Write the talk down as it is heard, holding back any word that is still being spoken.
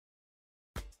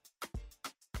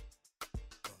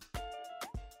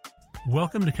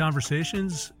Welcome to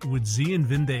Conversations with Z and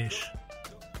Vindesh,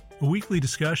 a weekly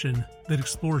discussion that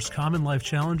explores common life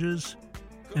challenges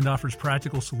and offers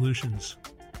practical solutions.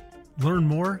 Learn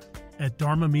more at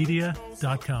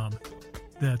dharmamedia.com.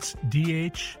 That's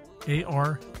DHARMA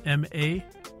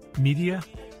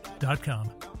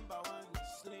media.com.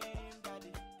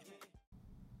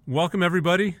 Welcome,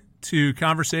 everybody, to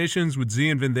Conversations with Z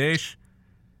and Vindesh.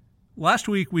 Last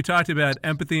week, we talked about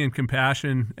empathy and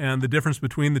compassion and the difference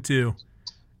between the two,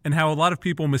 and how a lot of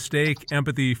people mistake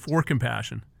empathy for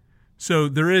compassion. So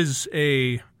there is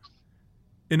an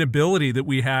ability that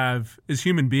we have as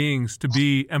human beings to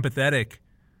be empathetic,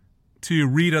 to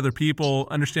read other people,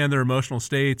 understand their emotional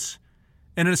states,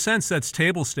 and in a sense, that's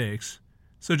table stakes.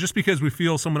 So just because we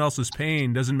feel someone else's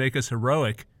pain doesn't make us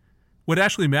heroic. What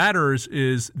actually matters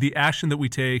is the action that we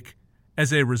take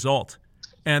as a result.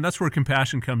 And that's where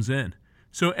compassion comes in.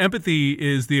 So empathy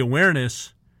is the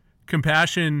awareness.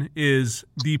 Compassion is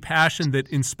the passion that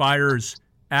inspires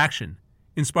action,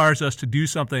 inspires us to do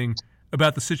something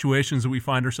about the situations that we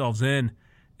find ourselves in.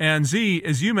 And Z,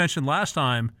 as you mentioned last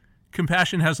time,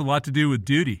 compassion has a lot to do with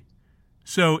duty.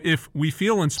 So if we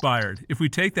feel inspired, if we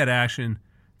take that action,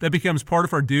 that becomes part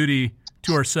of our duty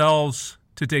to ourselves,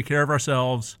 to take care of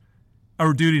ourselves,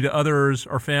 our duty to others,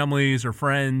 our families, our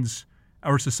friends,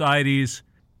 our societies,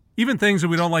 even things that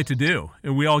we don't like to do.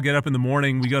 And we all get up in the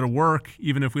morning, we go to work,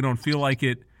 even if we don't feel like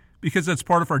it, because that's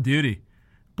part of our duty.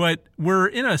 But we're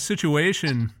in a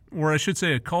situation, or I should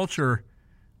say a culture,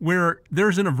 where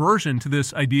there's an aversion to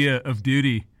this idea of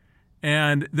duty.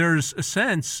 And there's a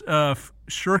sense of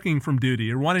shirking from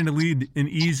duty or wanting to lead an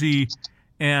easy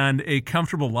and a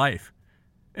comfortable life.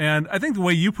 And I think the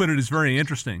way you put it is very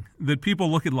interesting, that people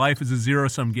look at life as a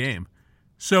zero-sum game.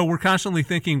 So we're constantly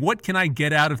thinking, what can I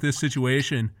get out of this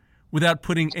situation without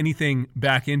putting anything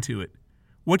back into it?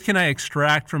 What can I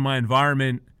extract from my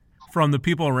environment, from the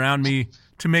people around me,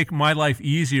 to make my life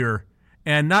easier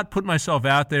and not put myself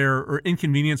out there or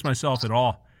inconvenience myself at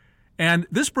all? And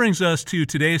this brings us to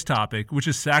today's topic, which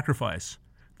is sacrifice,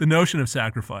 the notion of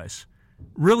sacrifice.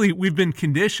 Really, we've been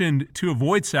conditioned to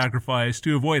avoid sacrifice,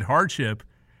 to avoid hardship,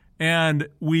 and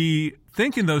we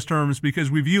think in those terms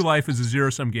because we view life as a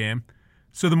zero-sum game.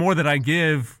 So the more that I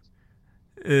give,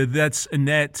 that's a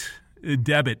net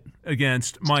debit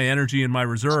against my energy and my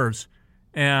reserves.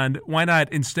 And why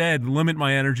not instead limit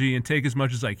my energy and take as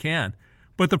much as I can?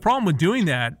 But the problem with doing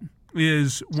that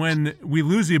is when we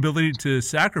lose the ability to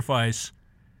sacrifice,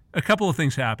 a couple of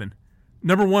things happen.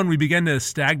 Number one, we begin to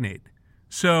stagnate.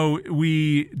 So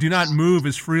we do not move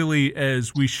as freely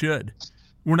as we should.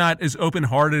 We're not as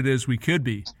open-hearted as we could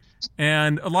be.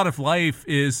 And a lot of life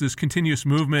is this continuous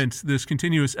movement, this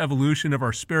continuous evolution of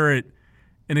our spirit,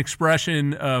 an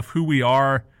expression of who we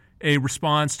are, a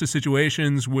response to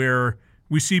situations where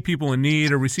we see people in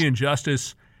need or we see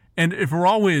injustice. And if we're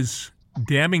always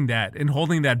damming that and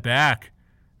holding that back,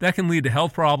 that can lead to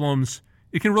health problems.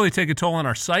 It can really take a toll on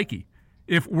our psyche.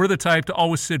 If we're the type to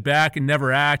always sit back and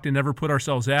never act and never put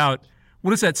ourselves out, what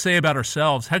does that say about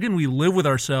ourselves? How can we live with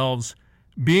ourselves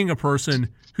being a person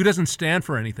who doesn't stand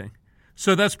for anything?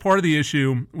 So that's part of the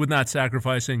issue with not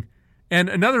sacrificing. And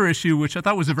another issue, which I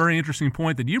thought was a very interesting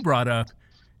point that you brought up,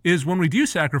 is when we do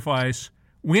sacrifice,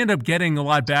 we end up getting a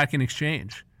lot back in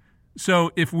exchange. So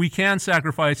if we can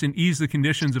sacrifice and ease the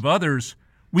conditions of others,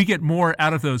 we get more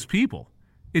out of those people.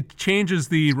 It changes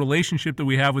the relationship that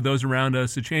we have with those around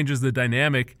us. It changes the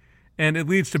dynamic, and it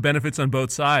leads to benefits on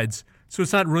both sides. So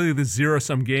it's not really the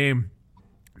zero-sum game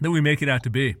that we make it out to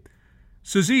be.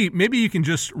 So Z, maybe you can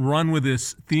just run with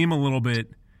this theme a little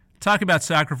bit. Talk about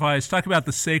sacrifice. Talk about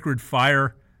the sacred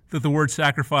fire that the word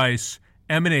sacrifice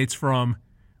emanates from.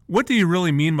 What do you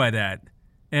really mean by that?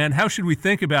 And how should we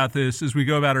think about this as we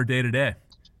go about our day-to-day?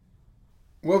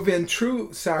 Well, Vin,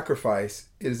 true sacrifice,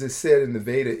 as is said in the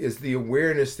Veda, is the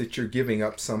awareness that you're giving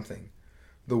up something.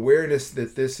 The awareness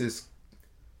that this is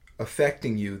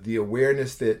affecting you. The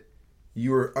awareness that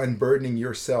you're unburdening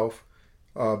yourself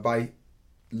by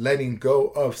letting go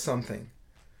of something.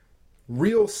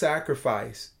 Real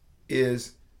sacrifice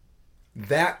is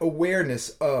that awareness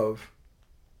of,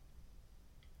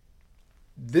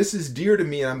 this is dear to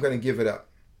me and I'm going to give it up.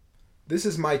 This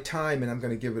is my time and I'm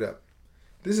going to give it up.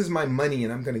 This is my money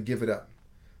and I'm going to give it up.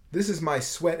 This is my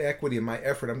sweat equity and my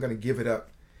effort. I'm going to give it up.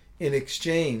 In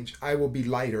exchange, I will be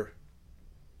lighter.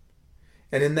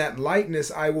 And in that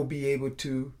lightness, I will be able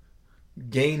to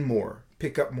gain more,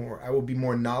 pick up more. I will be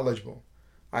more knowledgeable.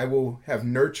 I will have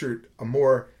nurtured a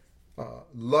more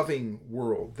loving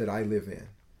world that I live in.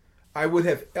 I would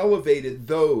have elevated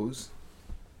those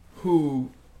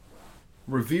who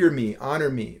revere me,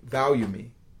 honor me, value me.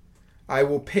 I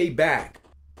will pay back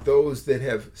those that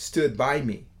have stood by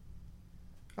me.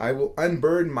 I will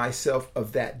unburden myself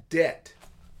of that debt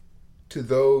to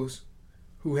those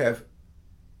who have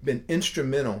been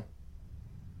instrumental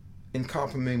in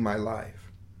complementing my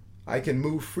life. I can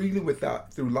move freely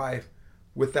through life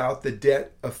without the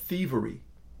debt of thievery,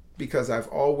 because I've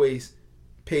always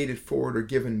paid it forward or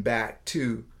given back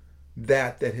to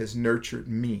that has nurtured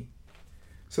me.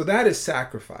 So that is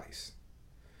sacrifice.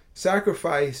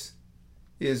 Sacrifice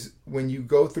is when you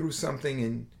go through something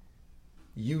and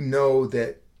you know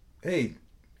that, hey,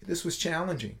 this was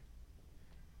challenging.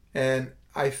 And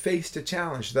I faced a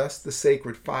challenge, thus the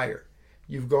sacred fire.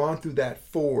 You've gone through that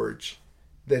forge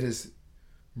that has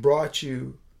brought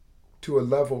you to a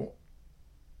level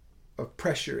of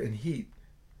pressure and heat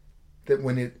that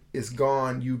when it is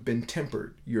gone, you've been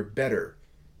tempered, you're better,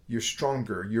 you're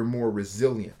stronger, you're more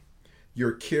resilient.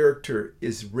 Your character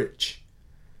is rich.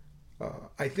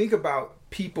 I think about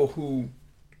people who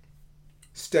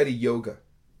study yoga.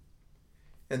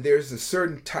 And there's a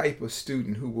certain type of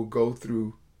student who will go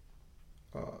through,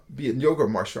 be it yoga or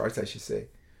martial arts, I should say,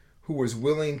 who was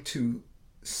willing to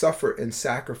suffer and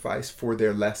sacrifice for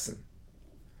their lesson.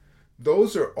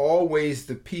 Those are always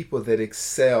the people that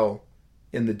excel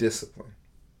in the discipline.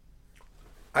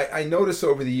 I notice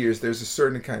over the years there's a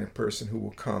certain kind of person who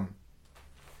will come,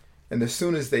 and as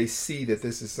soon as they see that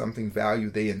this is something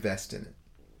valued, they invest in it.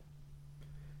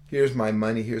 Here's my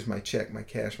money, here's my check, my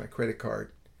cash, my credit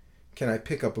card. Can I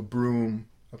pick up a broom,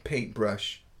 a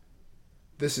paintbrush?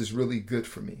 This is really good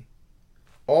for me.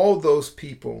 All those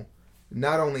people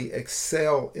not only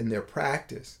excel in their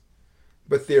practice,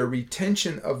 but their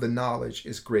retention of the knowledge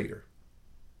is greater.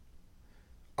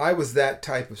 I was that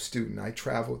type of student. I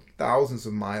traveled thousands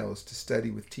of miles to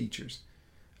study with teachers.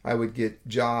 I would get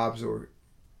jobs or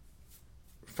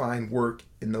find work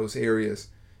in those areas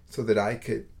so that I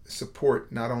could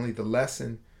support not only the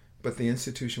lesson, but the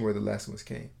institution where the lesson was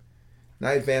came. And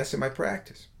I advanced in my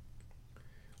practice.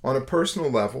 On a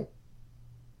personal level,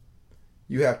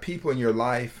 you have people in your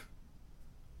life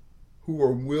who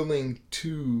are willing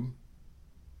to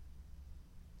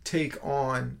take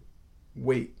on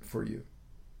weight for you.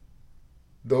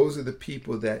 Those are the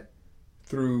people that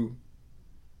through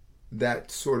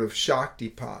that sort of Shakti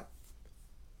pot,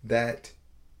 that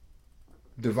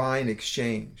divine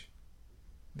exchange,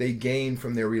 they gain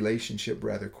from their relationship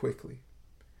rather quickly.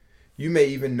 You may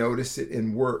even notice it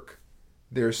in work.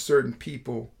 There are certain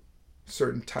people,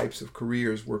 certain types of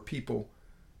careers where people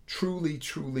truly,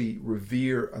 truly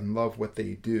revere and love what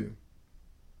they do.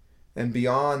 And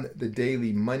beyond the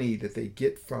daily money that they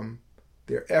get from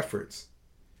their efforts,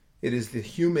 it is the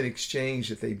human exchange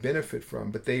that they benefit from,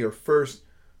 but they are first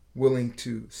willing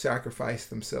to sacrifice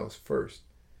themselves first.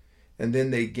 And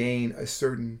then they gain a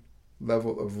certain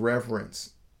level of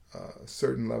reverence, a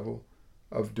certain level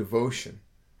of devotion,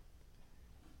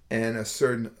 and a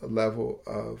certain level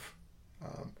of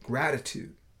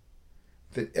gratitude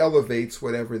that elevates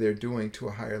whatever they're doing to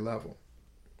a higher level.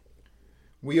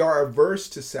 We are averse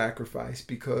to sacrifice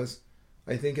because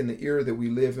I think in the era that we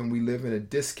live in a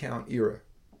discount era.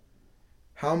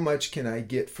 How much can I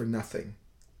get for nothing?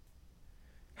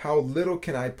 How little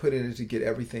can I put in it to get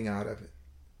everything out of it?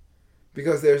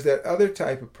 Because there's that other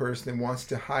type of person that wants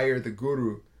to hire the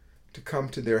guru to come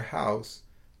to their house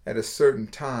at a certain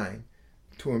time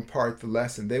to impart the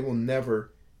lesson. They will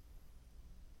never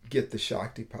get the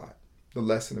Shakti pot, the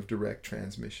lesson of direct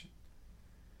transmission.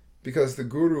 Because the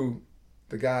guru,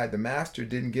 the guide, the master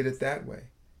didn't get it that way.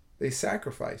 They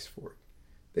sacrificed for it.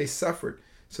 They suffered.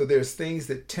 So there's things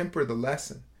that temper the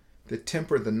lesson, that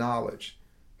temper the knowledge,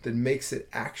 that makes it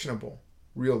actionable,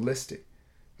 realistic,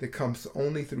 that comes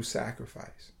only through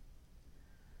sacrifice.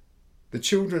 The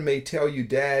children may tell you,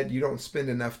 Dad, you don't spend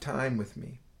enough time with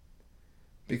me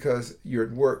because you're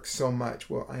at work so much.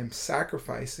 Well, I am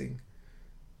sacrificing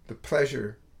the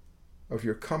pleasure of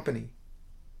your company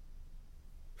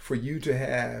for you to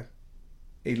have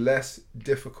a less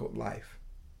difficult life.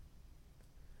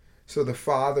 So the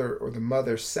father or the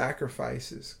mother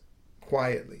sacrifices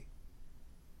quietly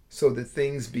so that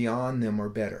things beyond them are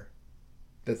better,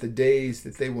 that the days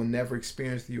that they will never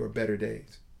experience with you are better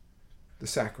days. The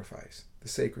sacrifice, the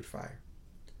sacred fire.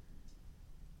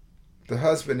 The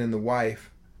husband and the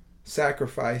wife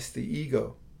sacrifice the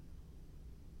ego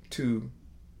to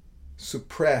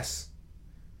suppress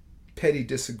petty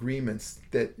disagreements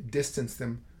that distance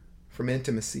them from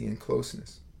intimacy and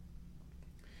closeness.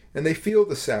 And they feel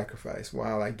the sacrifice.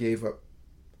 While I gave up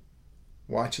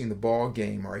watching the ball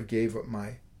game, or I gave up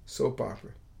my soap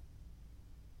opera.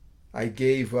 I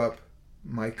gave up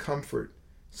my comfort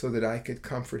so that I could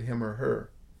comfort him or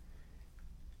her.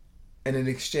 And in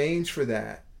exchange for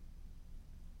that,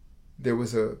 there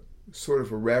was a sort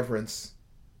of a reverence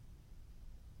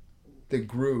that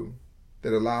grew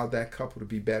that allowed that couple to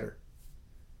be better.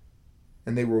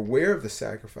 And they were aware of the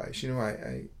sacrifice. You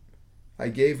know, I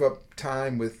gave up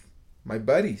time with my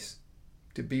buddies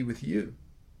to be with you.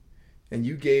 And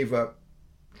you gave up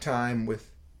time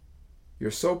with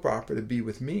your soap opera to be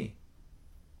with me.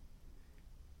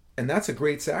 And that's a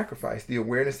great sacrifice, the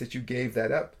awareness that you gave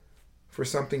that up for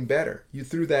something better. You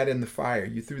threw that in the fire.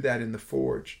 You threw that in the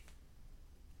forge.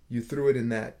 You threw it in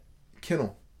that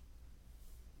kennel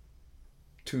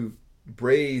to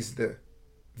braise the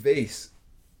vase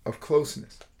of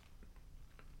closeness.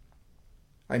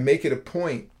 I make it a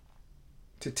point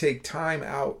to take time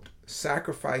out,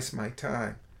 sacrifice my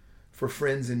time for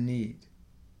friends in need.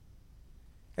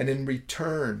 And in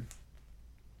return,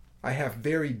 I have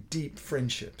very deep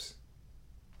friendships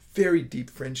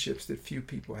that few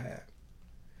people have.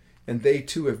 And they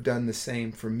too have done the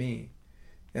same for me.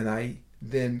 And I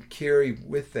then carry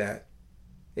with that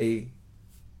a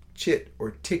chit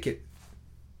or ticket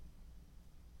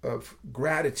of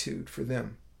gratitude for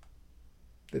them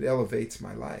that elevates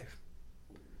my life.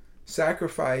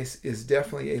 Sacrifice is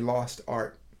definitely a lost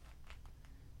art.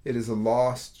 It is a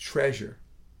lost treasure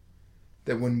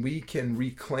that when we can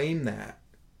reclaim that,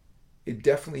 it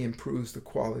definitely improves the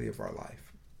quality of our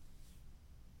life.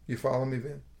 You follow me,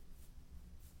 Vin?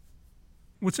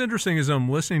 What's interesting as I'm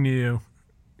listening to you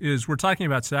is we're talking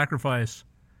about sacrifice,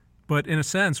 but in a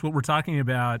sense, what we're talking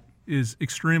about is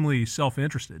extremely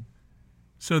self-interested.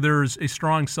 So there's a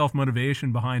strong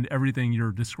self-motivation behind everything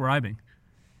you're describing.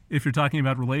 If you're talking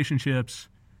about relationships,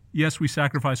 yes, we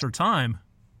sacrifice our time,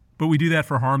 but we do that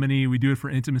for harmony, we do it for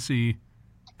intimacy.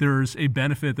 There's a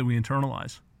benefit that we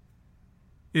internalize.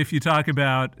 If you talk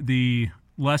about the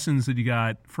lessons that you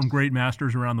got from great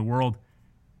masters around the world,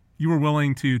 you were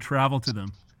willing to travel to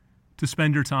them, to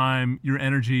spend your time, your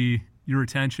energy, your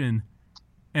attention,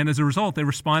 and as a result, they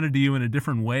responded to you in a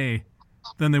different way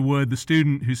than they would the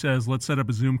student who says, let's set up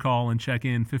a Zoom call and check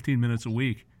in 15 minutes a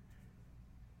week.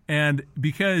 And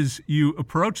because you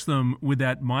approached them with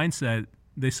that mindset,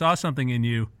 they saw something in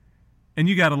you, and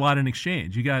you got a lot in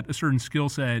exchange. You got a certain skill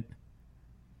set.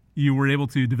 You were able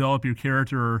to develop your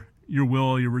character, your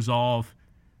will, your resolve.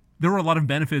 There were a lot of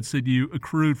benefits that you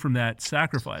accrued from that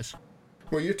sacrifice.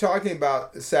 Well, you're talking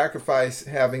about sacrifice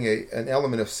having an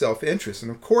element of self-interest,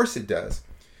 and of course it does,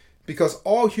 because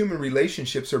all human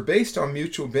relationships are based on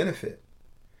mutual benefit.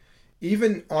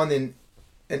 Even on an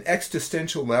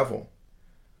existential level,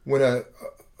 when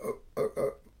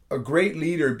a great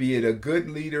leader, be it a good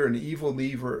leader, an evil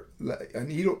leader,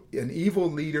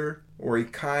 or a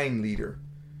kind leader,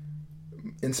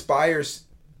 inspires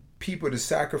people to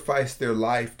sacrifice their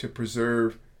life to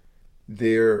preserve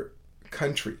their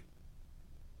country,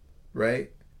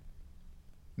 right?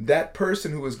 That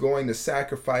person who is going to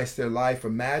sacrifice their life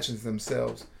imagines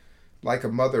themselves like a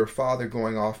mother or father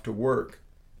going off to work,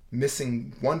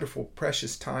 missing wonderful,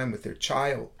 precious time with their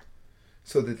child,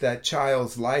 so that that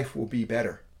child's life will be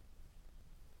better.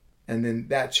 And then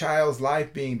that child's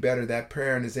life being better, that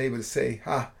parent is able to say,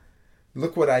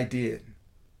 look what I did.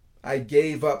 I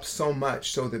gave up so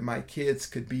much so that my kids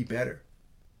could be better.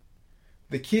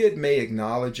 The kid may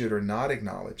acknowledge it or not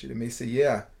acknowledge it. It may say,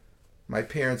 yeah, my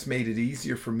parents made it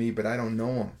easier for me, but I don't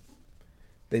know them.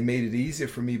 They made it easier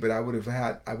for me, but I would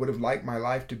have liked my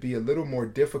life to be a little more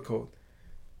difficult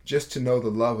just to know the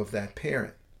love of that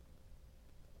parent.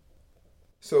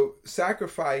 So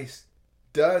sacrifice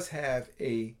does have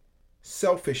a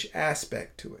selfish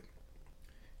aspect to it.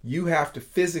 You have to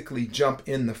physically jump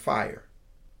in the fire.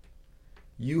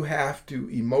 You have to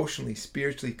emotionally,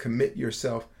 spiritually commit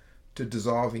yourself to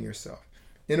dissolving yourself.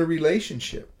 In a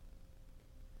relationship,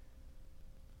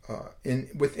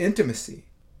 with intimacy,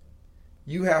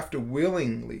 you have to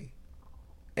willingly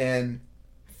and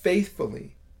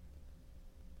faithfully,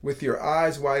 with your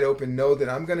eyes wide open, know that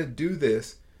I'm going to do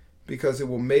this because it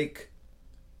will make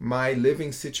my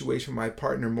living situation, my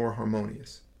partner, more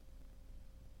harmonious.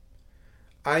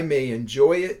 I may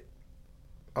enjoy it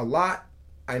a lot.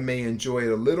 I may enjoy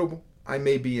it a little. I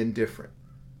may be indifferent.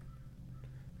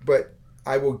 But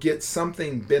I will get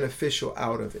something beneficial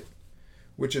out of it,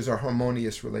 which is a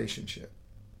harmonious relationship.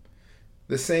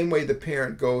 The same way the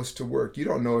parent goes to work. You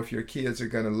don't know if your kids are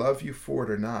going to love you for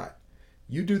it or not.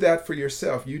 You do that for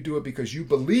yourself. You do it because you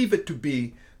believe it to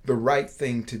be the right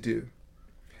thing to do.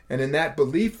 And in that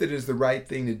belief that it is the right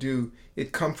thing to do,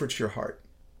 it comforts your heart.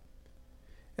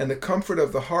 And the comfort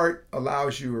of the heart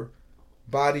allows your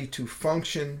body to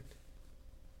function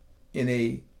in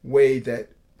a way that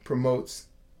promotes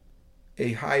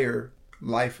a higher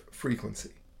life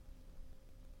frequency.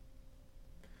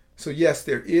 So yes,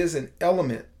 there is an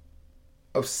element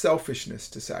of selfishness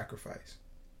to sacrifice.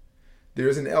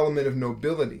 There's an element of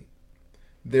nobility.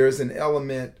 There's an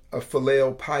element of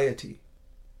filial piety.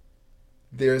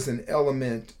 There's an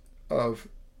element of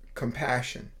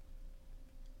compassion.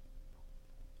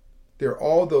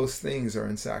 All those things are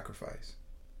in sacrifice.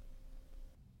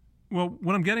 Well,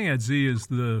 what I'm getting at, Z, is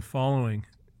the following,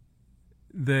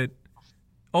 that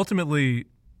ultimately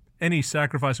any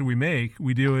sacrifice that we make,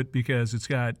 we do it because it's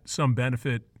got some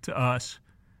benefit to us.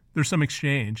 There's some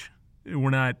exchange. We're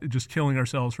not just killing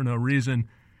ourselves for no reason.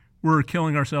 We're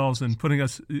killing ourselves and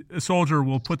a soldier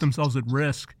will put themselves at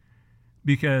risk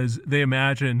because they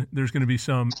imagine there's going to be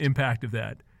some impact of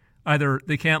that. Either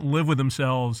they can't live with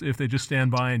themselves if they just stand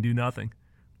by and do nothing.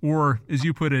 Or, as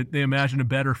you put it, they imagine a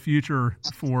better future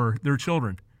for their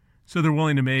children. So they're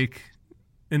willing to make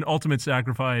an ultimate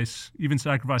sacrifice, even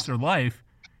sacrifice their life,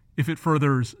 if it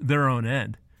furthers their own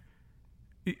end.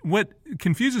 What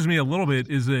confuses me a little bit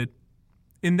is that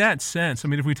in that sense, I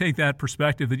mean, if we take that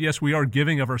perspective that, yes, we are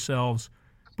giving of ourselves,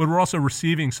 but we're also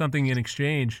receiving something in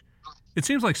exchange, it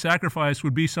seems like sacrifice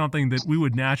would be something that we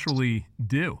would naturally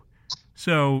do.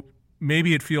 So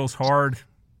maybe it feels hard.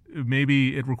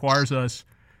 Maybe it requires us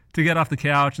to get off the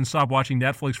couch and stop watching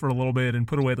Netflix for a little bit and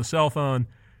put away the cell phone.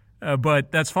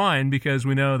 But that's fine because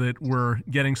we know that we're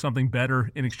getting something better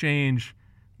in exchange.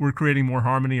 We're creating more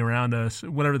harmony around us,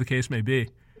 whatever the case may be.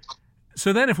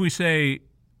 So then if we say,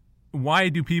 why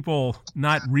do people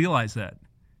not realize that?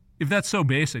 If that's so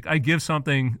basic, I give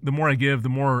something, the more I give, the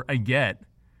more I get.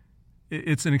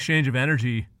 It's an exchange of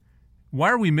energy. Why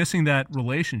are we missing that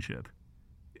relationship?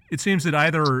 It seems that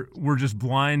either we're just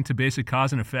blind to basic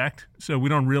cause and effect, so we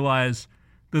don't realize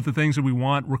that the things that we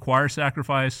want require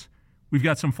sacrifice. We've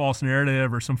got some false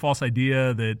narrative or some false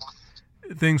idea that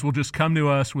things will just come to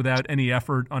us without any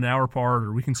effort on our part,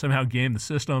 or we can somehow game the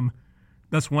system.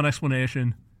 That's one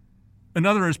explanation.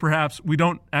 Another is perhaps we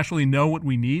don't actually know what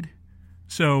we need,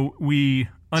 so we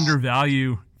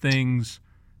undervalue things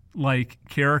like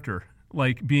character,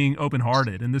 like being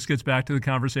open-hearted. And this gets back to the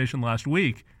conversation last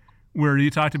week where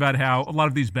you talked about how a lot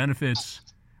of these benefits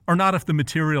are not of the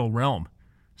material realm.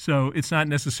 So it's not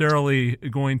necessarily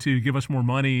going to give us more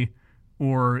money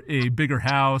or a bigger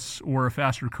house or a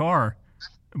faster car,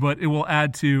 but it will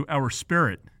add to our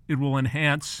spirit. It will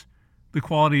enhance the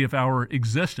quality of our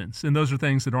existence. And those are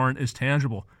things that aren't as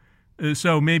tangible.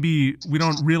 So maybe we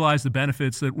don't realize the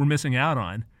benefits that we're missing out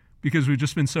on because we've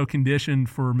just been so conditioned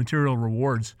for material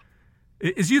rewards.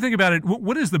 As you think about it,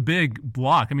 what is the big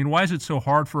block? I mean, why is it so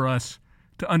hard for us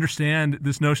to understand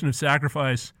this notion of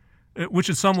sacrifice, which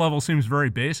at some level seems very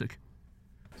basic?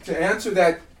 To answer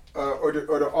that, or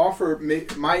to offer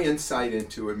my insight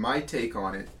into it, my take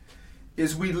on it,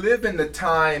 is we live in the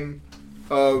time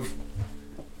of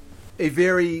a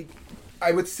very,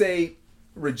 I would say,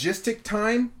 registic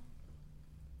time,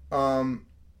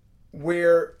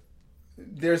 where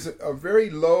there's a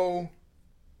very low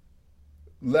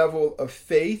level of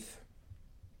faith.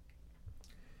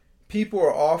 People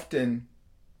are often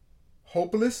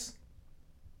hopeless.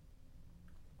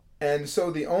 And so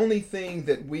the only thing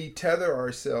that we tether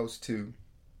ourselves to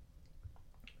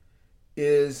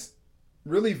is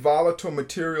really volatile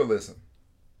materialism.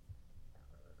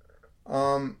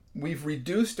 We've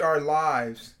reduced our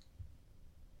lives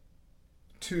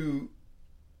to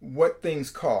what things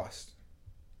cost.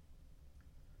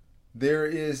 There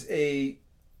is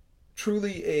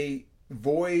truly a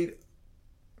void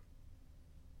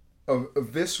of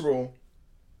visceral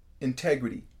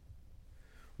integrity.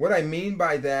 What I mean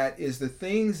by that is the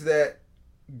things that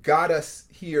got us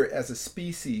here as a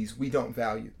species we don't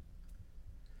value.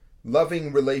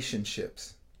 Loving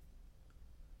relationships,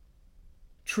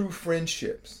 true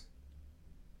friendships,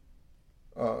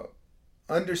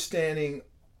 understanding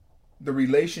the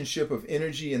relationship of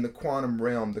energy in the quantum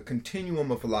realm, the continuum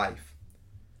of life.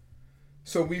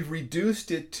 So we've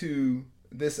reduced it to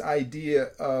this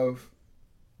idea of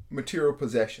material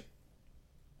possession.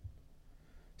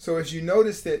 So as you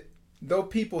notice that though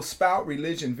people spout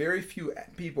religion, very few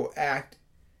people act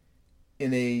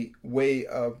in a way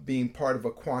of being part of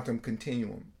a quantum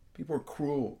continuum. People are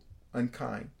cruel,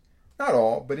 unkind. Not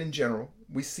all, but in general.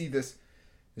 We see this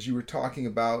as you were talking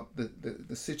about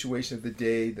the situation of the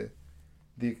day,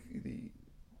 the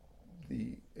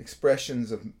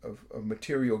expressions of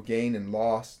material gain and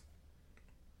loss.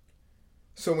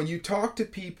 So when you talk to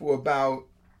people about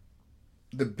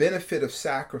the benefit of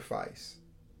sacrifice,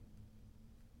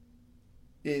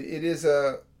 it is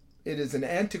an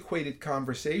antiquated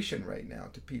conversation right now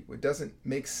to people. It doesn't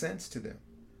make sense to them.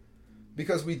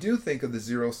 Because we do think of the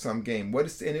zero-sum game. What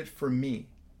is in it for me?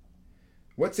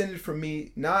 What's in it for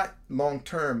me, not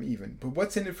long-term even, but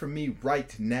what's in it for me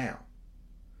right now?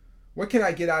 What can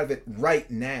I get out of it right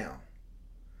now?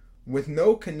 With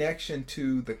no connection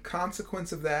to the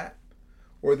consequence of that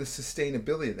or the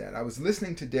sustainability of that. I was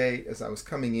listening today as I was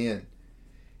coming in,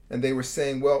 and they were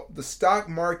saying, well, the stock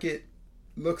market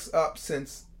looks up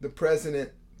since the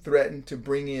president threatened to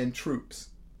bring in troops.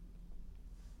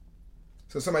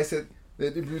 So somebody said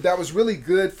that was really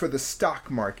good for the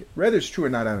stock market. Whether it's true or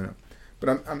not, I don't know.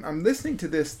 But I'm listening to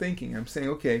this thinking. I'm saying,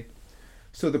 okay,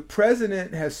 so the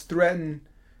president has threatened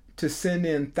to send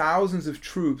in thousands of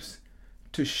troops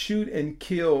to shoot and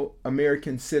kill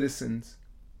American citizens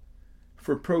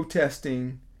for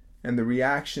protesting and the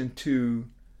reaction to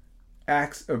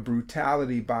acts of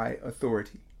brutality by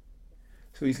authority.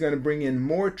 So he's going to bring in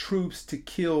more troops to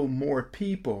kill more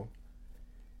people.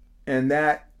 And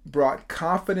that brought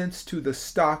confidence to the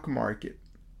stock market.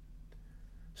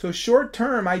 So short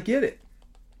term, I get it.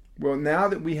 Well, now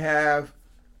that we have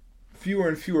fewer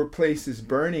and fewer places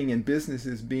burning and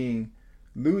businesses being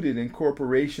looted and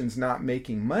corporations not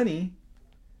making money,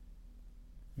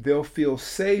 they'll feel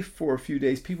safe for a few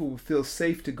days. People will feel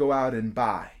safe to go out and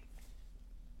buy.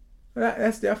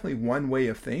 That's definitely one way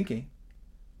of thinking.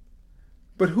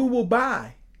 But who will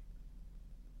buy?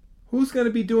 Who's going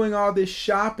to be doing all this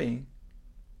shopping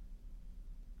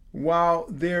while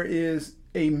there is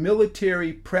a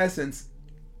military presence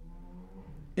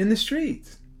in the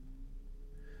streets?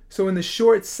 So in the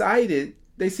short-sighted,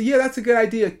 they say, yeah, that's a good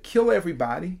idea. Kill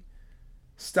everybody.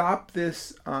 Stop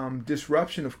this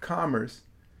disruption of commerce,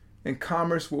 and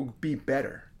commerce will be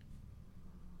better.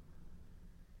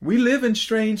 We live in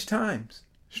strange times,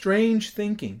 strange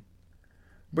thinking.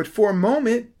 But for a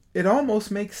moment, it almost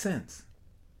makes sense.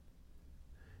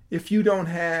 If you don't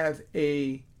have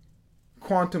a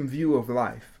quantum view of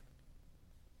life.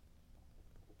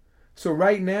 So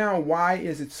right now, why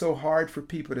is it so hard for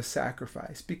people to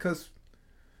sacrifice? Because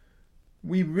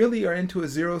we really are into a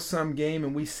zero-sum game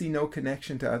and we see no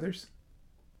connection to others.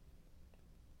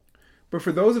 But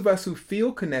for those of us who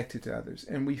feel connected to others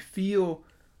and we feel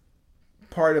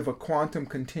part of a quantum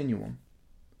continuum,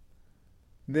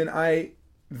 then I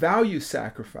value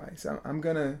sacrifice. I'm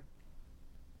going to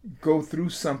go through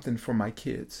something for my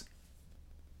kids.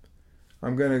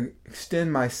 I'm going to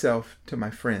extend myself to my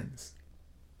friends.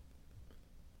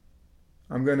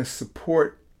 I'm going to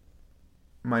support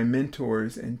my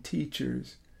mentors and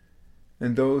teachers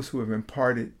and those who have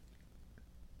imparted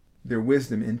their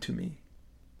wisdom into me.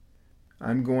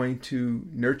 I'm going to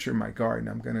nurture my garden.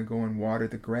 I'm going to go and water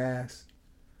the grass.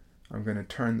 I'm going to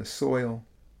turn the soil.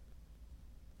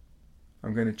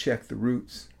 I'm going to check the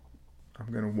roots.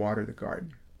 I'm going to water the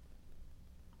garden.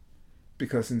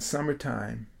 Because in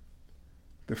summertime,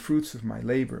 the fruits of my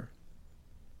labor,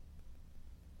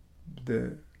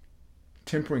 the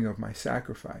tempering of my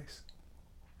sacrifice,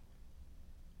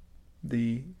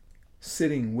 the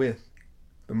sitting with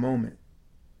the moment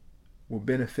will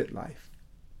benefit life,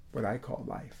 what I call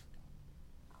life.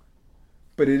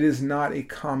 But it is not a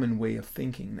common way of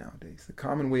thinking nowadays. The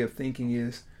common way of thinking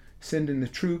is send in the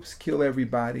troops, kill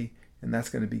everybody, and that's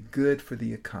going to be good for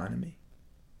the economy.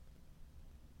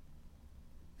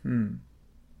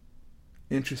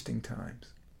 Interesting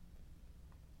times.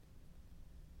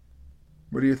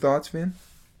 What are your thoughts, Vin?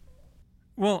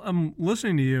 Well, I'm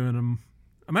listening to you, and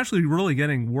I'm actually really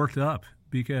getting worked up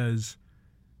because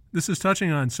this is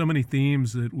touching on so many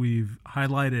themes that we've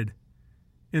highlighted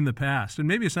in the past. And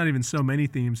maybe it's not even so many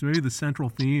themes. Maybe the central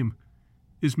theme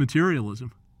is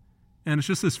materialism. And it's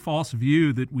just this false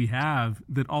view that we have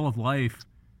that all of life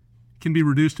can be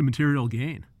reduced to material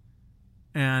gain.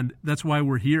 And that's why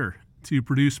we're here, to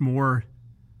produce more,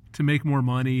 to make more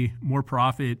money, more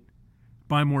profit,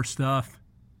 buy more stuff.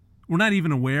 We're not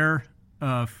even aware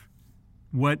of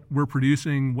what we're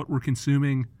producing, what we're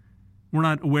consuming. We're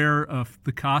not aware of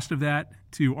the cost of that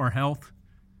to our health,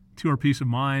 to our peace of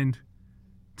mind,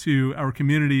 to our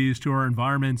communities, to our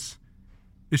environments.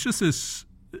 It's just this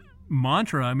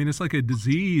mantra. I mean, it's like a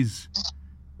disease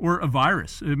or a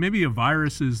virus. Maybe a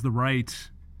virus is the right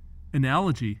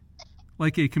analogy.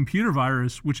 Like a computer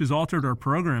virus, which has altered our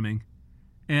programming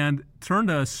and turned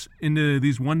us into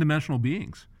these one-dimensional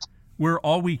beings where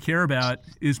all we care about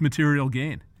is material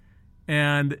gain.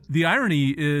 And the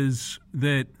irony is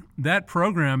that that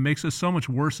program makes us so much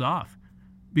worse off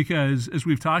because, as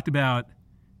we've talked about,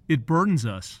 it burdens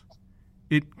us.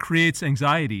 It creates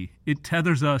anxiety. It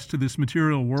tethers us to this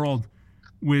material world,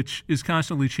 which is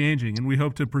constantly changing. And we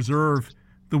hope to preserve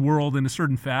the world in a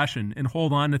certain fashion and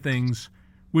hold on to things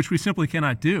which we simply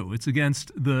cannot do. It's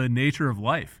against the nature of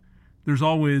life. There's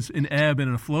always an ebb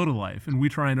and a flow to life, and we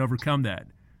try and overcome that.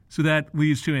 So that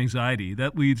leads to anxiety.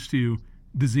 That leads to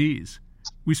disease.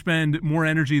 We spend more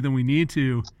energy than we need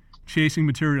to chasing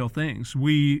material things.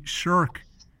 We shirk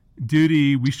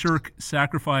duty, we shirk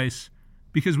sacrifice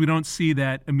because we don't see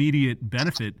that immediate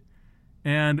benefit,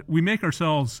 and we make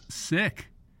ourselves sick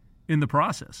in the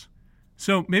process.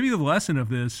 So maybe the lesson of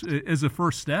this is a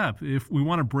first step, if we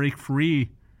want to break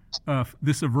free of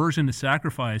this aversion to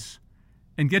sacrifice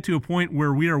and get to a point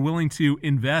where we are willing to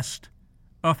invest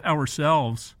of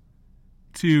ourselves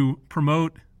to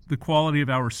promote the quality of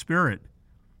our spirit,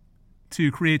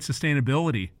 to create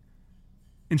sustainability,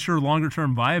 ensure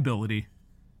longer-term viability,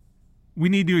 we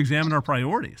need to examine our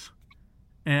priorities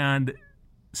and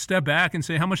step back and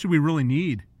say, how much do we really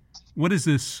need? What is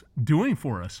this doing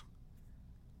for us?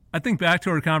 I think back to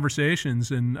our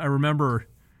conversations, and I remember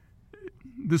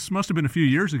this must have been a few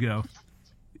years ago.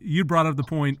 You brought up the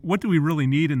point, what do we really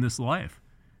need in this life?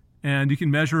 And you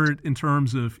can measure it in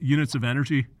terms of units of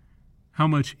energy. How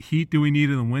much heat do we need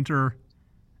in the winter?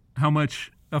 How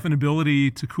much of an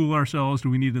ability to cool ourselves do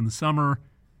we need in the summer?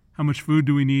 How much food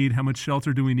do we need? How much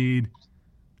shelter do we need?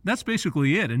 That's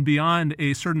basically it. And beyond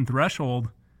a certain threshold,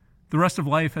 the rest of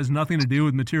life has nothing to do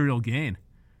with material gain.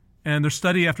 And there's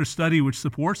study after study which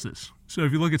supports this. So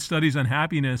if you look at studies on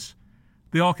happiness,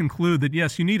 they all conclude that,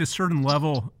 yes, you need a certain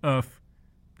level of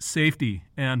safety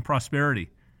and prosperity.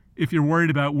 If you're worried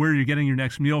about where you're getting your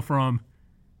next meal from,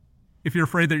 if you're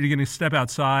afraid that you're going to step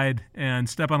outside and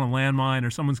step on a landmine or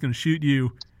someone's going to shoot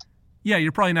you, yeah,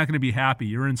 you're probably not going to be happy.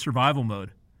 You're in survival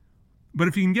mode. But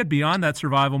if you can get beyond that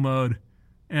survival mode,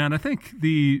 and I think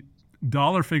the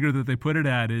dollar figure that they put it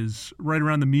at is right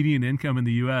around the median income in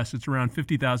the U.S. It's around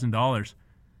 $50,000.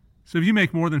 So if you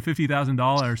make more than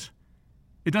 $50,000,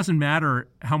 it doesn't matter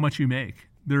how much you make.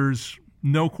 There's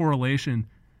no correlation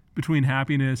between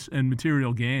happiness and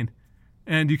material gain.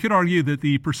 And you could argue that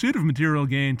the pursuit of material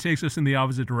gain takes us in the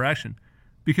opposite direction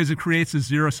because it creates a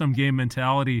zero-sum game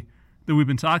mentality that we've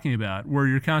been talking about, where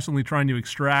you're constantly trying to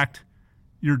extract,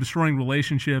 you're destroying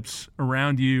relationships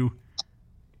around you,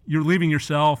 you're leaving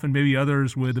yourself and maybe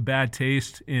others with a bad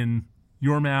taste in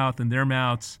your mouth and their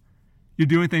mouths. You're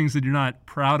doing things that you're not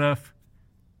proud of.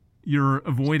 You're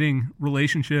avoiding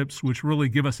relationships which really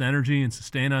give us energy and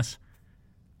sustain us.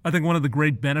 I think one of the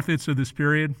great benefits of this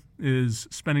period is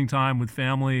spending time with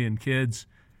family and kids.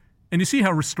 And you see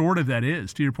how restorative that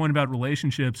is. To your point about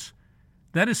relationships,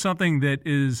 that is something that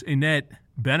is a net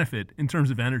benefit in terms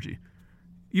of energy.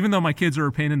 Even though my kids are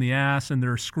a pain in the ass and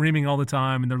they're screaming all the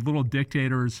time and they're little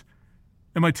dictators,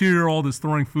 and my 2-year-old is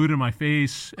throwing food in my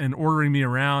face and ordering me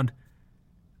around,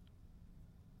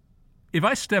 if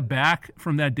I step back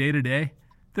from that day to day,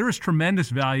 there is tremendous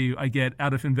value I get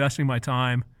out of investing my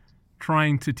time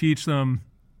trying to teach them,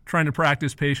 trying to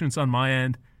practice patience on my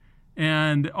end,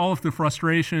 and all of the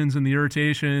frustrations and the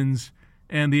irritations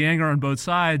and the anger on both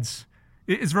sides,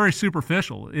 it's very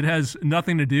superficial. It has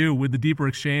nothing to do with the deeper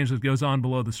exchange that goes on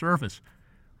below the surface.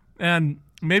 And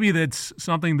maybe that's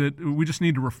something that we just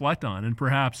need to reflect on. And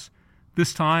perhaps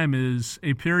this time is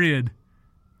a period,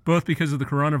 both because of the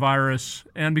coronavirus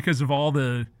and because of all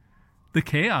the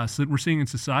chaos that we're seeing in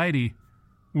society,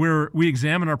 where we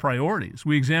examine our priorities.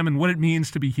 We examine what it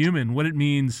means to be human, what it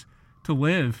means to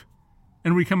live,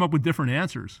 and we come up with different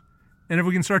answers. And if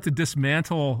we can start to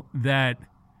dismantle that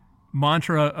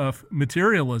mantra of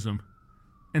materialism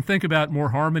and think about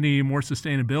more harmony, more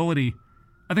sustainability,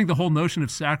 I think the whole notion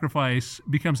of sacrifice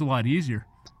becomes a lot easier.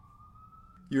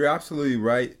 You're absolutely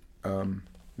right, Vin,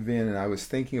 and I was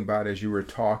thinking about as you were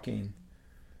talking,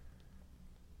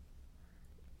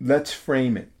 let's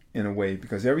frame it in a way,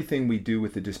 because everything we do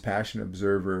with the Dispassionate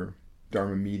Observer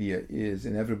Dharma Media is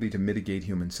inevitably to mitigate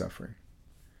human suffering.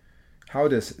 How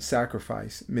does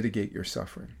sacrifice mitigate your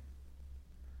suffering?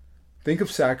 Think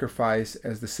of sacrifice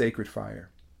as the sacred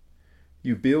fire.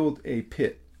 You build a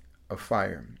pit of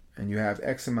fire, and you have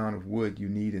X amount of wood you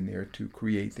need in there to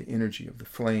create the energy of the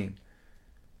flame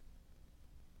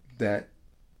that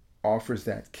offers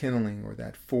that kindling or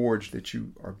that forge that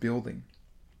you are building.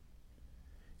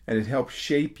 And it helps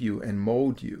shape you and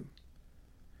mold you.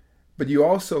 But you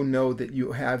also know that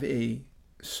you have a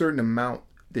certain amount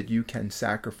that you can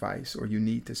sacrifice or you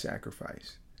need to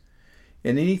sacrifice.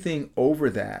 And anything over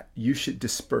that, you should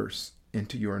disperse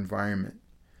into your environment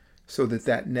so that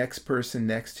that next person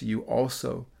next to you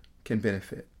also can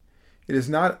benefit. It is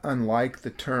not unlike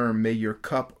the term, may your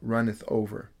cup runneth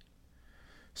over.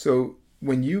 So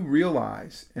when you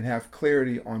realize and have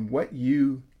clarity on what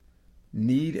you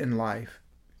need in life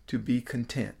to be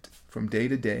content from day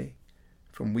to day,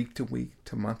 from week to week,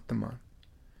 to month,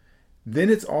 then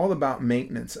it's all about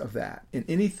maintenance of that. And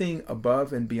anything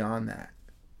above and beyond that,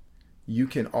 you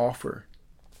can offer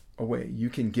away, you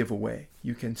can give away,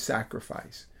 you can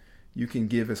sacrifice, you can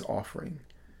give as offering.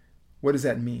 What does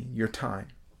that mean? Your time.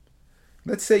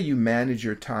 Let's say you manage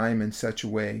your time in such a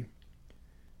way,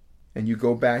 and you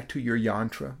go back to your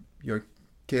yantra, your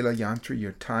Kela yantra,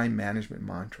 your time management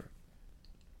mantra.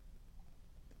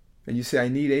 And you say, I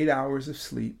need 8 hours of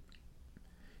sleep,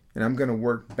 and I'm going to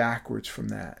work backwards from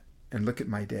that and look at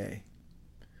my day.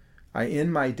 I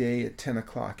end my day at 10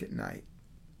 o'clock at night.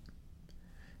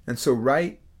 And so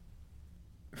right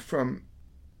from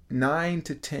 9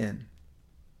 to 10,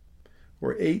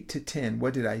 or 8 to 10,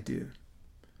 what did I do?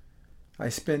 I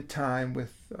spent time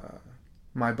with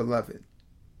my beloved.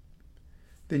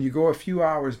 Then you go a few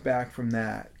hours back from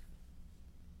that.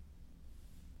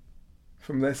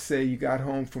 From, let's say, you got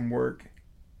home from work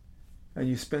and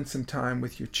you spent some time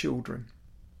with your children.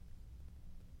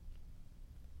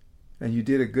 And you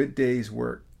did a good day's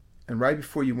work. And right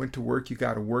before you went to work, you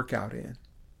got a workout in.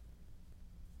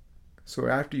 So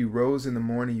after you rose in the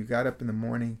morning, you got up in the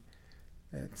morning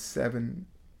at 7,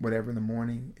 whatever in the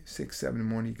morning, 6, 7 in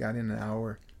the morning, you got in an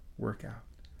hour workout.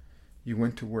 You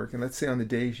went to work. And let's say on the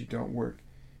days you don't work,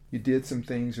 you did some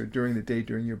things, or during the day,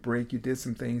 during your break, you did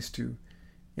some things to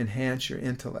enhance your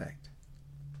intellect.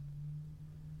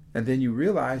 And then you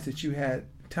realized that you had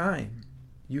time.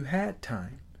 You had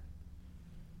time.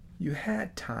 You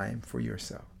had time for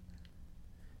yourself.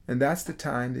 And that's the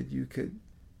time that you could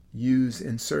use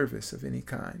in service of any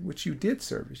kind, which you did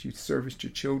service. You serviced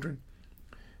your children.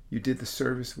 You did the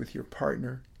service with your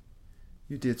partner.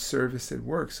 You did service at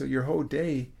work. So your whole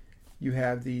day, you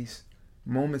have these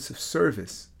moments of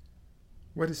service.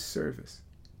 What is service?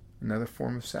 Another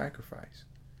form of sacrifice.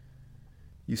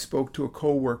 You spoke to a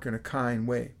coworker in a kind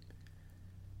way.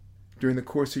 During the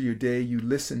course of your day, you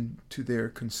listened to their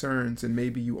concerns, and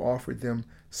maybe you offered them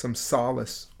some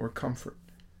solace or comfort.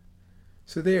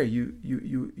 So there,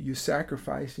 you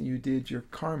sacrificed, and you did your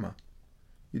karma.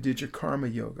 You did your karma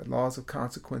yoga, laws of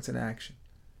consequence and action.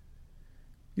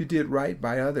 You did right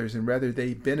by others, and whether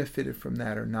they benefited from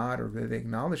that or not, or whether they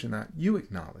acknowledged it or not, you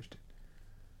acknowledged it.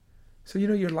 So,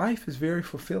 your life is very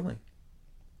fulfilling.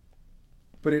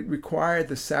 But it required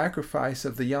the sacrifice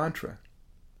of the yantra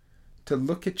to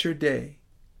look at your day,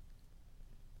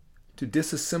 to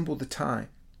disassemble the time,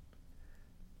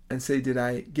 and say, did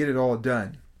I get it all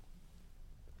done?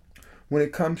 When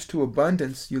it comes to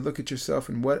abundance, you look at yourself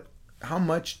and how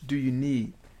much do you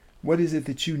need? What is it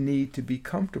that you need to be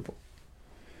comfortable?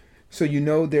 So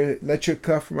let your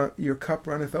cup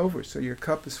runneth over. So your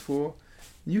cup is full.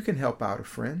 You can help out a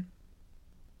friend.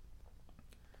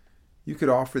 You could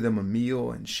offer them a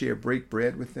meal and break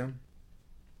bread with them.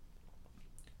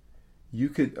 You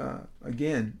could,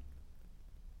 again,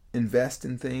 invest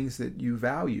in things that you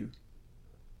value,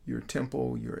 your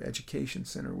temple, your education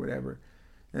center, whatever,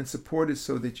 and support it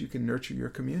so that you can nurture your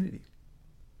community.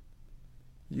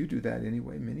 You do that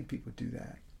anyway. Many people do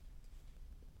that.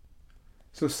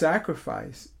 So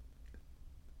sacrifice,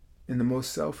 in the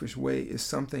most selfish way, is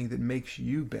something that makes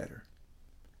you better.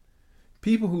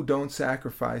 People who don't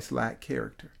sacrifice lack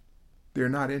character. They're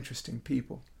not interesting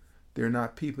people. They're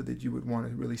not people that you would want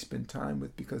to really spend time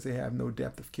with because they have no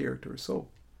depth of character or soul.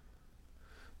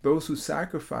 Those who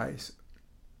sacrifice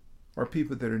are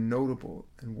people that are notable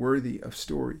and worthy of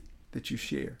story that you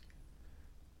share.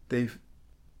 They've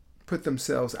put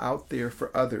themselves out there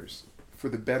for others, for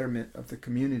the betterment of the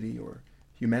community or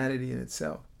humanity in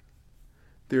itself.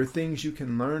 There are things you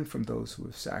can learn from those who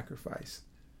have sacrificed.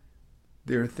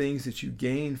 There are things that you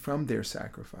gain from their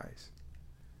sacrifice.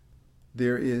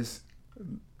 There is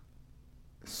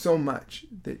so much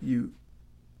that you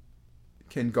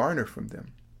can garner from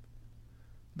them.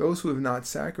 Those who have not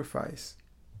sacrificed,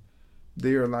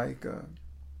 they are like a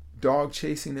dog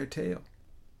chasing their tail.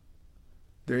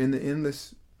 They're in the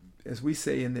endless, as we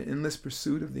say, in the endless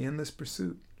pursuit of the endless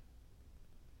pursuit.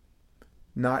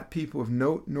 Not people of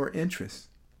note nor interest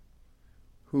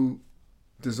who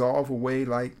dissolve away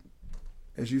like,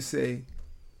 as you say,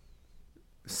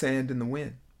 sand in the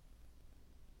wind.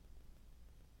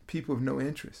 People of no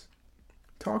interest.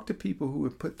 Talk to people who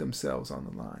have put themselves on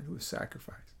the line, who have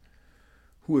sacrificed,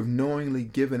 who have knowingly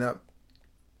given up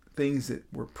things that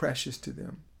were precious to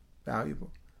them,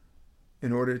 valuable,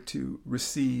 in order to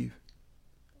receive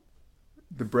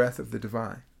the breath of the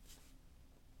divine.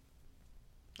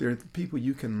 There are people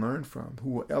you can learn from who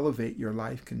will elevate your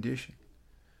life condition,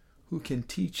 who can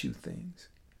teach you things,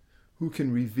 who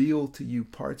can reveal to you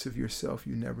parts of yourself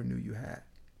you never knew you had.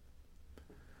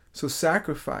 So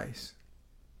sacrifice,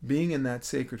 being in that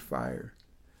sacred fire,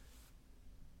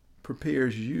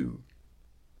 prepares you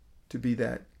to be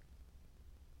that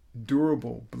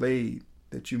durable blade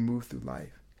that you move through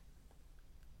life.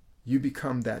 You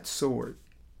become that sword.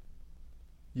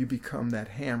 You become that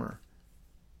hammer.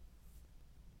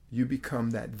 You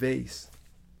become that vase.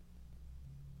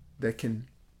 that can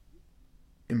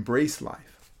embrace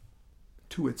life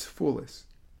to its fullest.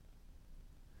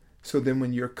 So then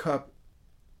when your cup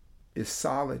is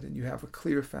solid and you have a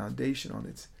clear foundation on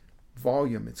its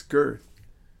volume, its girth,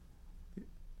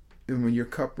 and when your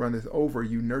cup runneth over,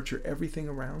 you nurture everything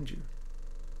around you.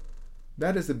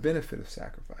 That is the benefit of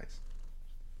sacrifice.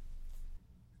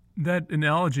 That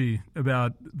analogy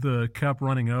about the cup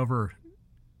running over,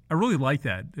 I really like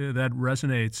that. That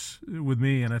resonates with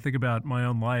me, and I think about my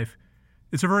own life.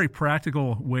 It's a very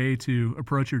practical way to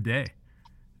approach your day.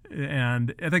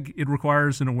 And I think it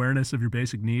requires an awareness of your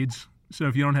basic needs. So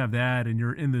if you don't have that and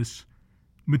you're in this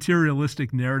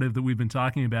materialistic narrative that we've been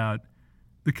talking about,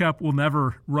 the cup will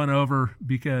never run over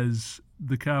because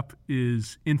the cup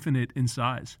is infinite in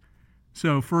size.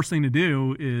 So first thing to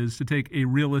do is to take a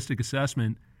realistic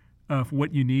assessment of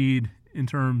what you need in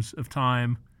terms of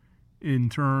time, in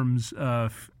terms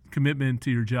of commitment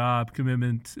to your job,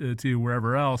 commitment to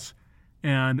wherever else,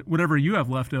 and whatever you have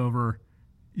left over,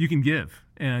 you can give.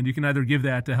 And you can either give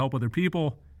that to help other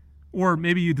people, or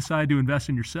maybe you decide to invest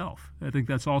in yourself. I think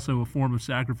that's also a form of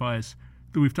sacrifice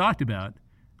that we've talked about.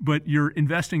 But you're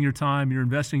investing your time, you're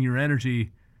investing your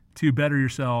energy to better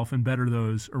yourself and better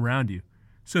those around you.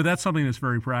 So that's something that's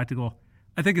very practical.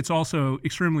 I think it's also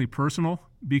extremely personal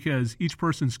because each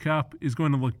person's cup is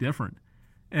going to look different.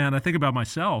 And I think about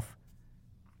myself.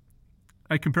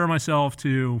 I compare myself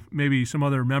to maybe some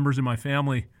other members in my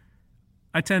family.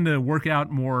 I tend to work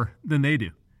out more than they do.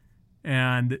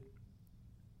 And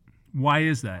why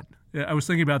is that? I was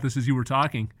thinking about this as you were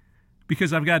talking,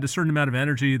 because I've got a certain amount of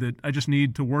energy that I just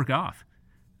need to work off.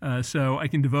 So I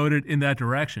can devote it in that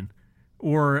direction.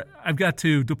 Or I've got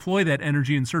to deploy that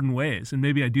energy in certain ways. And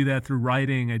maybe I do that through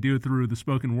writing, I do it through the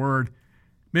spoken word.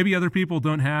 Maybe other people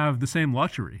don't have the same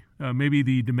luxury. Maybe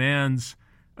the demands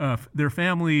of their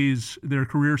families, their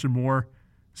careers are more,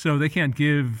 so they can't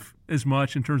give as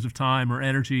much in terms of time or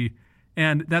energy.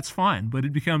 And that's fine, but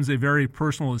it becomes a very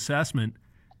personal assessment.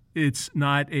 It's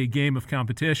not a game of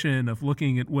competition, of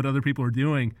looking at what other people are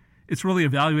doing. It's really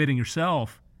evaluating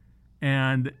yourself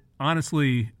and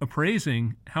honestly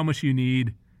appraising how much you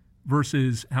need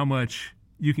versus how much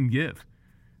you can give.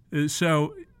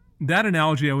 So that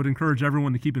analogy I would encourage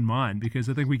everyone to keep in mind, because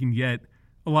I think we can get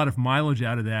a lot of mileage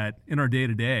out of that in our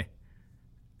day-to-day.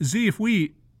 Z, if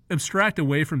we abstract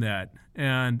away from that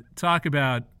and talk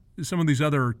about some of these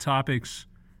other topics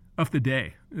of the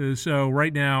day. So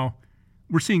right now,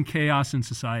 we're seeing chaos in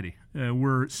society.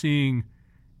 We're seeing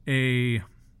a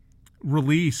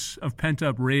release of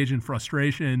pent-up rage and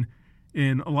frustration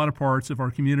in a lot of parts of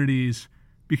our communities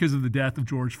because of the death of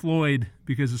George Floyd,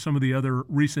 because of some of the other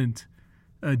recent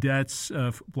deaths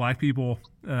of black people,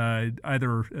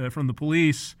 either from the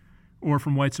police or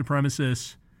from white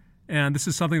supremacists. And this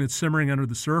is something that's simmering under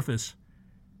the surface.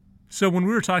 So when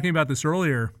we were talking about this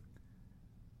earlier,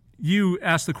 you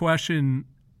asked the question,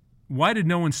 why did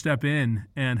no one step in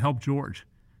and help George?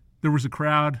 There was a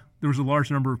crowd. There was a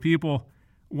large number of people.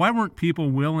 Why weren't people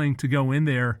willing to go in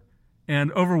there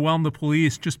and overwhelm the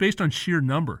police just based on sheer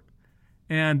number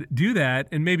and do that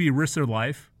and maybe risk their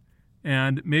life?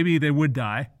 And maybe they would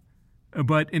die.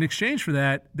 But in exchange for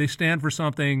that, they stand for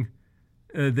something.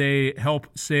 They help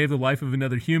save the life of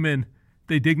another human.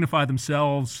 They dignify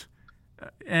themselves.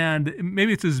 And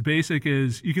maybe it's as basic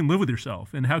as you can live with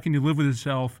yourself. And how can you live with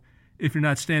yourself if you're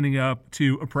not standing up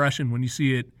to oppression when you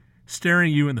see it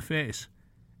staring you in the face?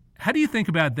 How do you think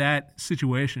about that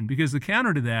situation? Because the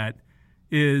counter to that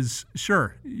is,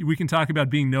 sure, we can talk about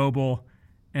being noble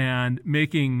and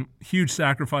making huge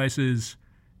sacrifices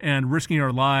and risking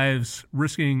our lives,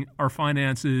 risking our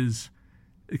finances,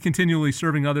 continually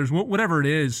serving others, whatever it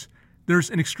is. There's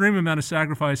an extreme amount of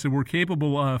sacrifice that we're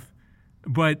capable of,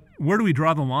 but where do we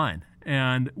draw the line?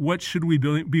 And what should we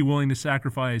be willing to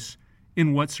sacrifice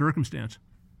in what circumstance?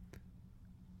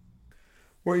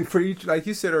 Well, for each, like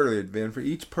you said earlier, Vin, for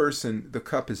each person, the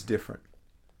cup is different.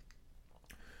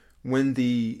 When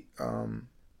the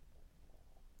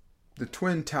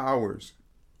Twin Towers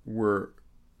were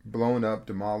blown up,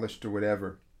 demolished, or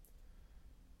whatever,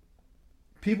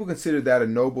 people considered that a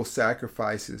noble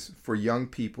sacrifice for young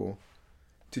people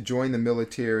to join the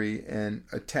military and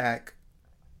attack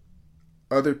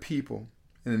other people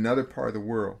in another part of the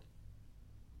world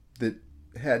that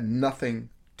had nothing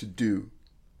to do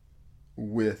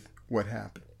with what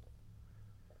happened.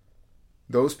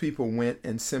 Those people went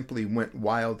and simply went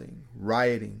wilding,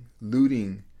 rioting,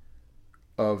 looting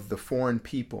of the foreign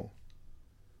people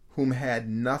whom had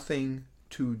nothing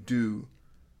to do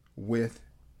with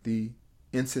the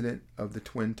incident of the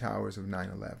Twin Towers of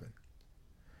 9/11.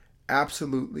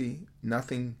 Absolutely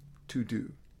nothing to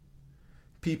do.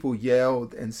 people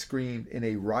yelled and screamed in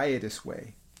a riotous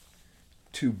way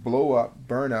to blow up,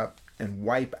 burn up, and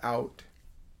wipe out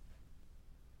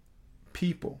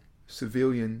people,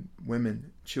 civilian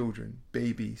women, children,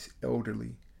 babies,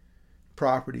 elderly,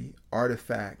 property,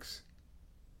 artifacts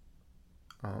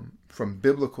from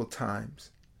biblical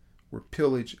times were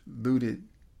pillaged, looted,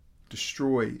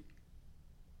 destroyed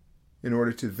in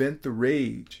order to vent the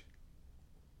rage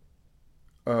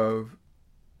of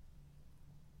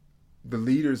the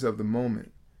leaders of the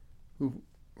moment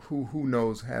who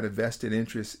knows had a vested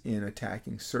interest in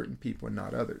attacking certain people and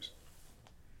not others.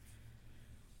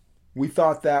 We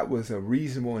thought that was a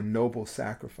reasonable and noble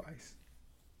sacrifice.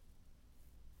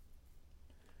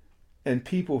 And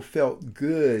people felt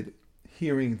good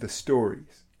hearing the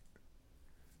stories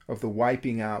of the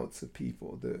wiping outs of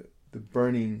people, the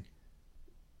burning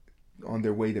on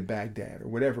their way to Baghdad, or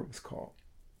whatever it was called.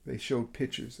 They showed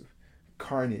pictures of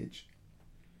carnage,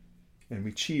 and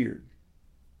we cheered.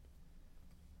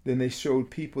 Then they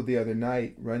showed people the other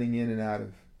night running in and out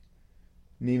of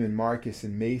Neiman Marcus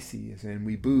and Macy's, and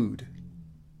we booed.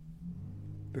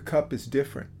 The cup is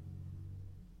different.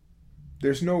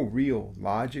 There's no real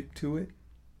logic to it.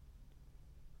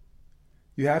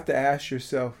 You have to ask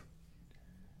yourself,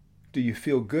 do you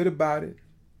feel good about it,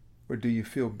 or do you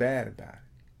feel bad about it?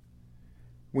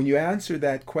 When you answer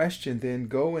that question, then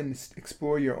go and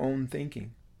explore your own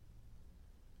thinking.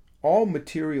 All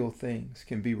material things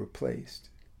can be replaced.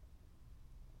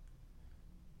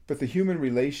 But the human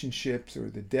relationships or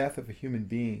the death of a human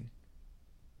being,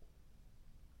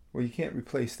 well, you can't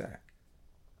replace that.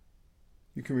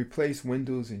 You can replace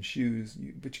windows and shoes,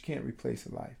 but you can't replace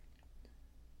a life.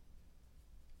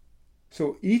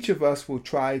 So each of us will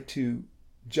try to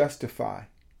justify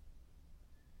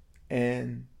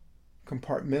and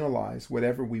compartmentalize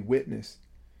whatever we witness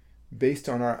based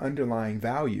on our underlying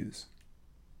values.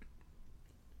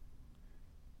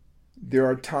 There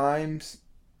are times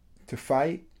to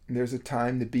fight, and there's a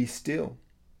time to be still.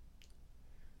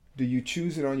 Do you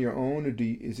choose it on your own, or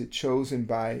is it chosen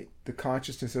by the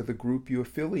consciousness of the group you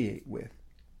affiliate with?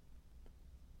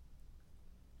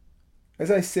 As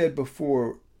I said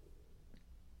before,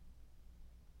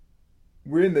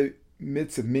 we're in the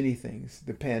midst of many things: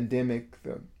 the pandemic,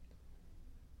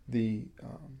 the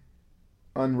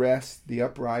unrest, the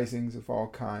uprisings of all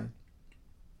kind.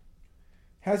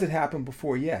 Has it happened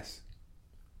before? Yes.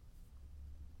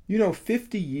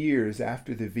 50 years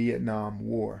after the Vietnam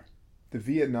War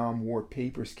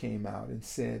Papers came out and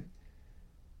said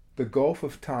the Gulf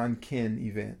of Tonkin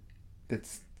event that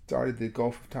started the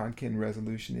Gulf of Tonkin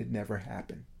resolution, it never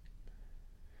happened.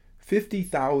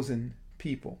 50,000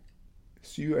 people,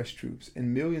 U.S. troops,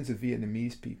 and millions of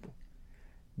Vietnamese people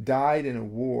died in a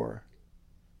war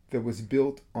that was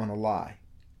built on a lie,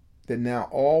 that now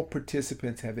all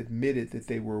participants have admitted that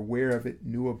they were aware of it,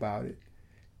 knew about it,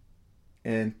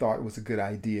 and thought it was a good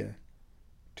idea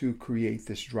to create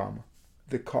this drama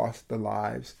that cost the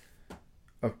lives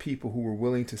of people who were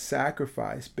willing to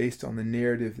sacrifice based on the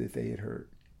narrative that they had heard.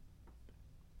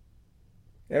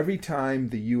 Every time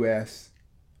the U.S.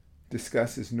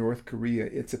 discusses North Korea,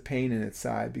 it's a pain in its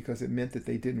side because it meant that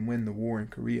they didn't win the war in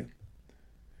Korea.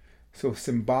 So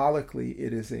symbolically,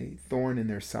 it is a thorn in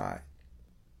their side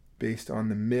based on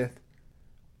the myth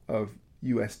of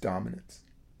U.S. dominance.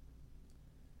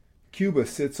 Cuba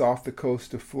sits off the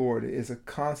coast of Florida, is a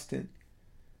constant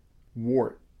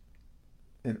wart,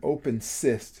 an open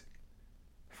cyst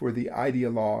for the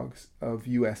ideologues of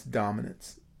U.S.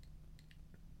 dominance.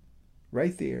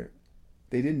 Right there,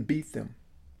 they didn't beat them.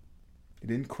 They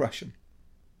didn't crush them.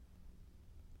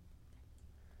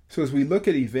 So as we look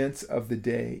at events of the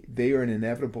day, they are an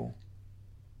inevitable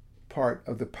part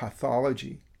of the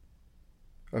pathology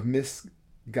of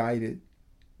misguided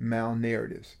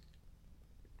mal-narratives.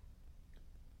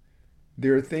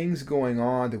 There are things going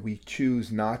on that we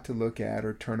choose not to look at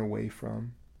or turn away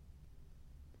from.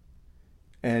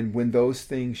 And when those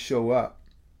things show up,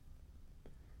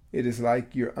 it is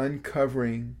like you're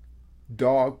uncovering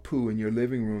dog poo in your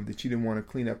living room that you didn't want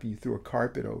to clean up and you threw a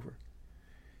carpet over.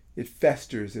 It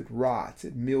festers, it rots,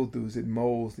 it mildews, it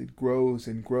molds, it grows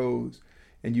and grows,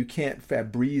 and you can't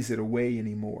Febreze it away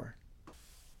anymore.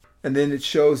 And then it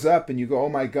shows up and you go, oh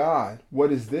my God,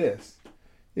 what is this?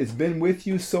 It's been with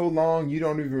you so long you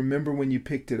don't even remember when you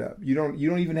picked it up. You don't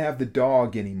even have the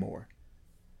dog anymore.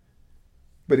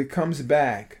 But it comes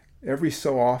back every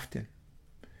so often.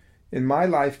 In my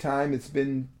lifetime, it's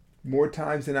been more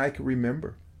times than I can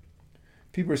remember.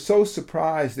 People are so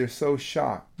surprised, they're so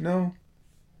shocked. No.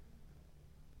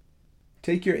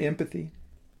 Take your empathy.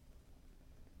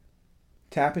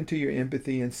 Tap into your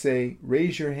empathy and say,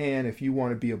 raise your hand if you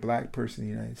want to be a black person in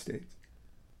the United States.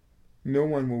 No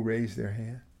one will raise their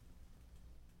hand.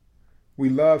 We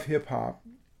love hip hop.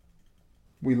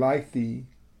 We like the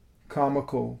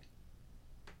comical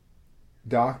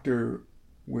doctor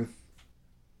with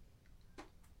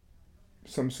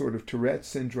some sort of Tourette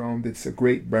syndrome that's a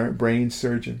great brain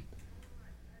surgeon.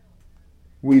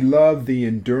 We love the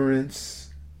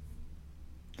endurance,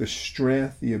 the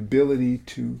strength, the ability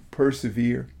to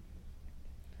persevere.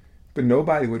 But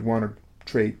nobody would want to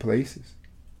trade places.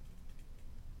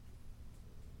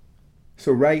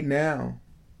 So right now,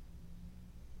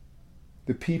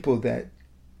 the people that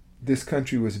this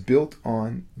country was built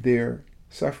on, they're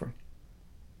suffering.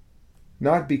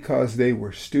 Not because they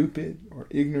were stupid or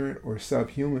ignorant or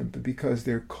subhuman, but because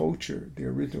their culture, their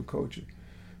original culture,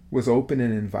 was open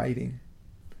and inviting.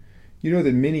 You know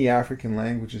that many African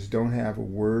languages don't have a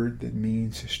word that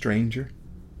means stranger?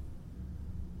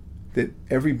 That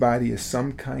everybody is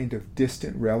some kind of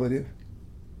distant relative?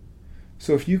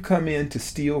 So if you come in to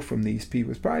steal from these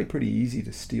people, it's probably pretty easy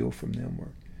to steal from them or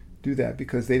do that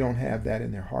because they don't have that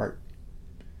in their heart.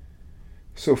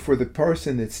 So for the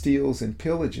person that steals and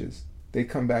pillages, they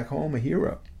come back home a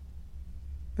hero.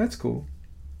 That's cool.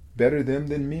 Better them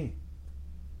than me.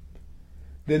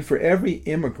 Then for every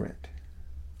immigrant,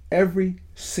 every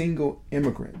single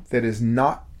immigrant that is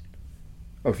not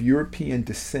of European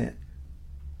descent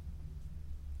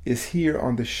is here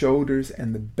on the shoulders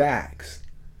and the backs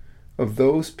of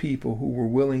those people who were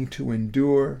willing to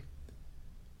endure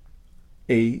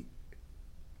a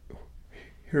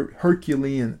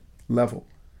Herculean level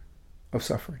of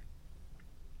suffering.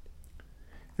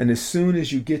 And as soon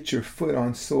as you get your foot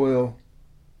on soil,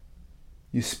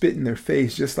 you spit in their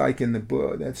face, just like in the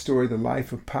book, that story, The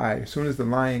Life of Pi. As soon as the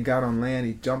lion got on land,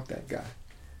 he jumped that guy.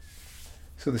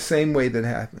 So the same way that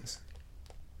happens.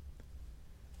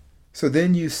 So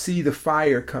then you see the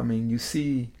fire coming, you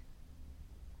see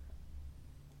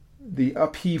the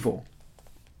upheaval,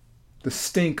 the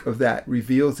stink of that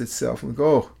reveals itself. And we go,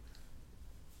 oh,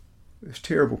 there's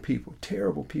terrible people,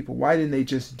 terrible people. Why didn't they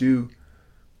just do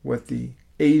what the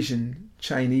Asian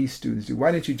Chinese students do?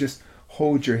 Why didn't you just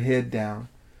hold your head down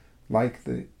like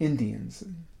the Indians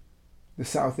and the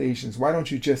South Asians? Why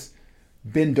don't you just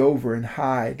bend over and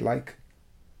hide like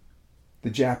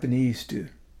the Japanese do?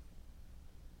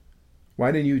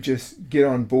 Why didn't you just get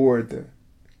on board the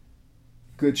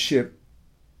good ship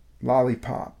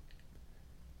Lollipop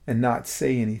and not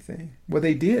say anything? Well,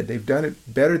 they did. They've done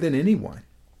it better than anyone.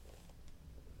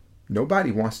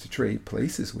 Nobody wants to trade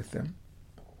places with them.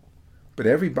 But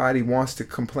everybody wants to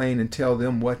complain and tell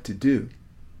them what to do.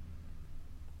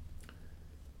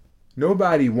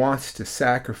 Nobody wants to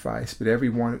sacrifice, but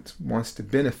everyone wants to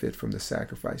benefit from the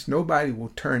sacrifice. Nobody will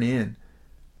turn in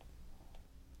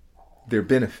their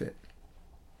benefit,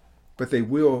 but they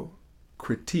will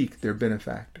critique their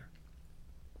benefactor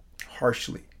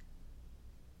harshly.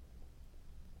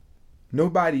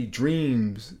 Nobody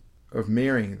dreams of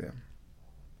marrying them,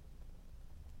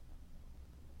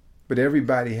 but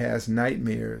everybody has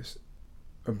nightmares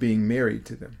of being married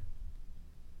to them,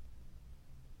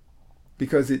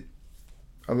 because it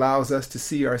allows us to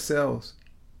see ourselves.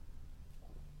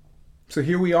 So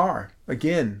here we are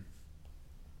again.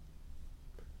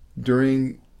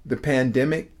 During the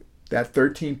pandemic, that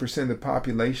 13% of the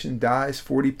population dies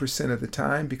 40% of the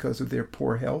time because of their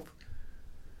poor health,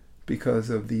 because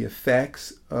of the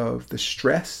effects of the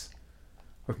stress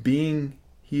of being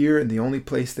here in the only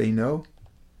place they know.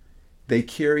 They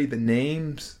carry the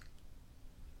names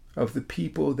of the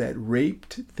people that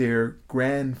raped their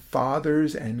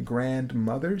grandfathers and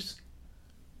grandmothers.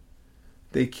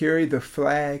 They carry the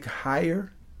flag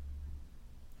higher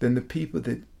than the people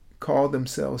that call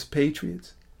themselves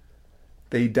patriots.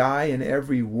 They die in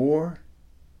every war.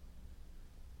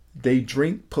 They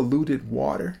drink polluted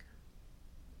water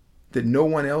that no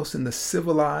one else in the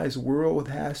civilized world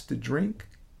has to drink.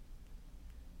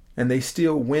 And they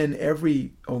still win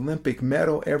every Olympic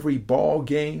medal, every ball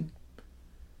game,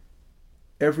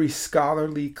 every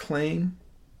scholarly claim.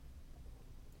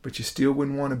 But you still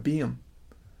wouldn't want to be them,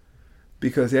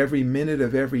 because every minute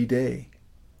of every day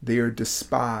they are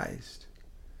despised.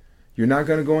 You're not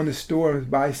going to go in the store and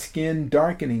buy skin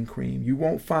darkening cream. You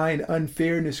won't find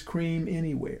unfairness cream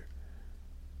anywhere.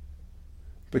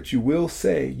 But you will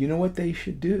say, you know what they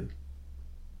should do?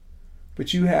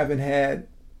 But you haven't had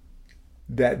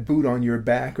that boot on your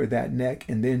back or that neck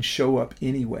and then show up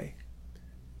anyway.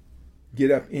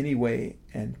 Get up anyway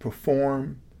and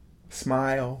perform,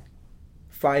 smile,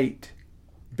 fight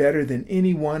better than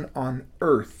anyone on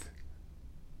earth,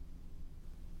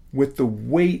 with the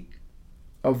weight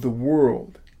of the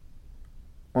world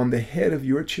on the head of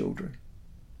your children.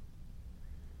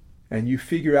 and you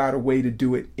figure out a way to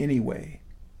do it anyway,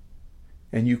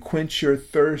 and you quench your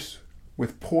thirst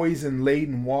with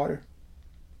poison-laden water,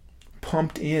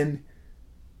 pumped in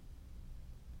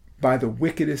by the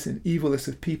wickedest and evilest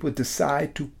of people,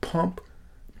 decide to pump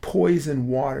poison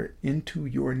water into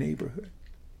your neighborhood,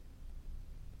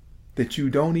 that you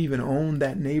don't even own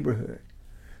that neighborhood,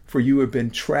 for you have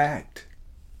been tracked,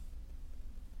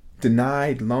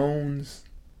 denied loans,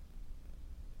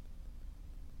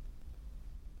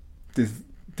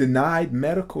 denied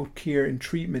medical care and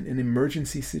treatment in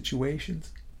emergency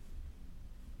situations,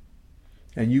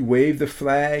 and you wave the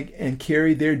flag and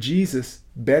carry their Jesus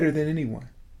better than anyone.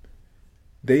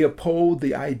 They uphold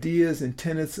the ideas and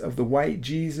tenets of the white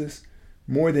Jesus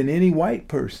more than any white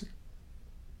person.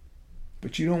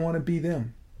 But you don't want to be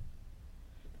them.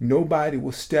 Nobody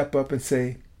will step up and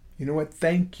say, you know what,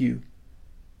 thank you,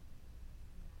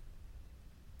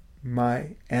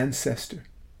 my ancestor,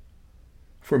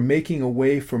 for making a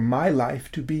way for my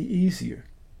life to be easier.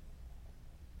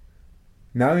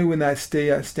 Not only when I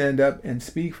stand up and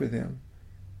speak for them,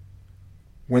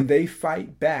 when they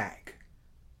fight back,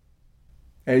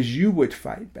 as you would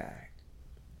fight back,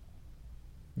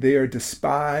 they are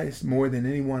despised more than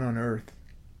anyone on earth.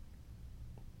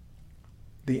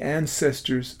 The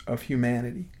ancestors of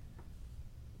humanity,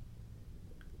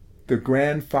 the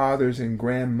grandfathers and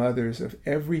grandmothers of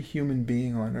every human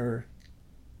being on earth,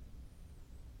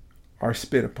 are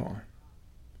spit upon.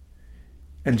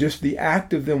 And just the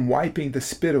act of them wiping the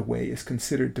spit away is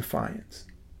considered defiance.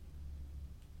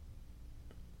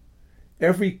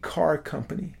 Every car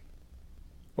company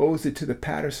owes it to the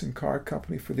Patterson Car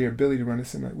Company for their ability to run a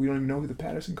semi. We don't even know who the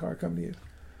Patterson Car Company is.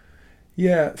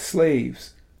 Yeah,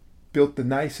 slaves built the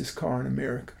nicest car in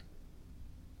America.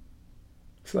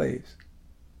 Slaves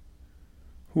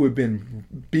who had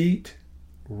been beat,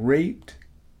 raped,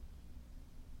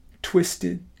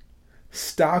 twisted,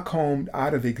 Stockholmed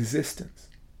out of existence.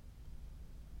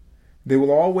 They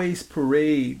will always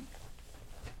parade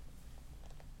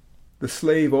the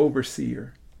slave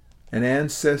overseer, an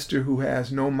ancestor who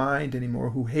has no mind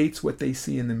anymore, who hates what they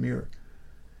see in the mirror,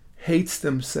 hates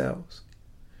themselves.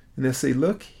 And they'll say,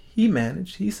 look, he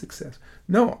managed, he's successful.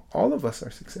 No, all of us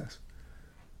are successful.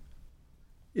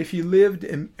 If you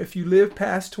live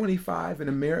past 25 in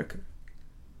America,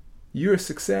 you're a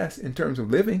success in terms of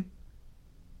living.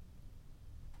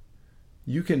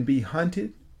 You can be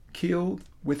hunted, killed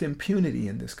with impunity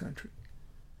in this country.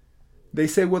 They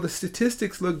say, well, the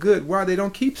statistics look good. Why? They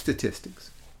don't keep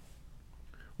statistics.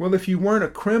 Well, if you weren't a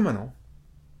criminal,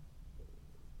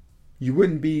 you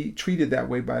wouldn't be treated that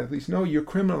way by the police. No, you're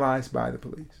criminalized by the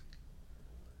police.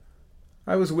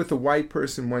 I was with a white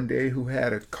person one day who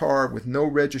had a car with no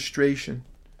registration,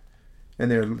 and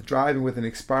they're driving with an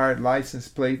expired license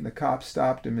plate, and the cop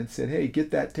stopped him and said, hey,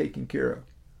 get that taken care of.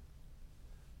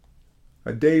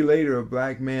 A day later, a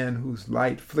black man whose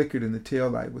light flickered in the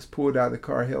taillight was pulled out of the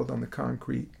car, held on the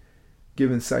concrete,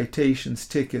 given citations,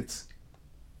 tickets,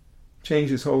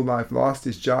 changed his whole life, lost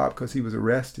his job because he was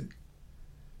arrested.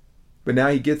 But now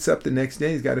he gets up the next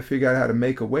day, he's got to figure out how to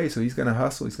make a way, so he's going to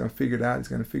hustle, he's going to figure it out, he's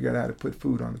going to figure out how to put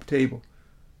food on the table,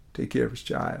 take care of his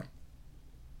child.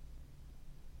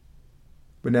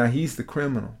 But now he's the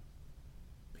criminal.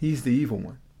 He's the evil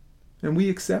one. And we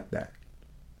accept that.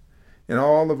 And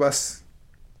all of us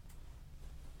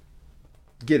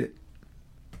get it.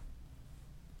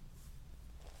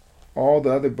 All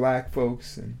the other black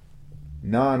folks and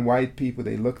non-white people,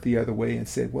 they look the other way and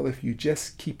said, well, if you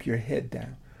just keep your head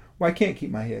down. Well, I can't keep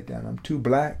my head down. I'm too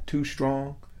black, too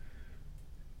strong,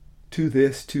 too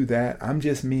this, too that. I'm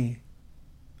just me.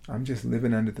 I'm just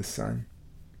living under the sun.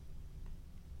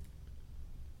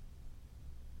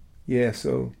 Yeah,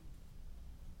 so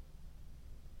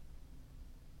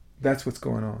that's what's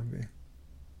going on, man.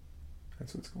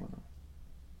 That's what's going on.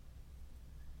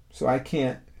 So I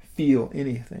can't feel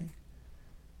anything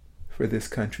for this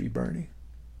country burning.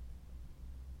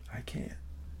 I can't.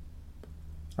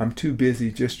 I'm too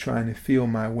busy just trying to feel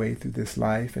my way through this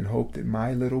life and hope that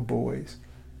my little boys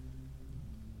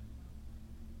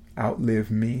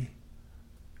outlive me,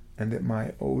 and that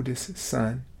my oldest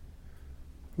son,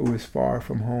 who is far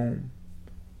from home,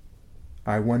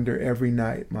 I wonder every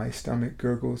night, my stomach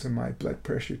gurgles and my blood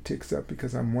pressure ticks up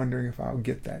because I'm wondering if I'll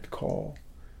get that call.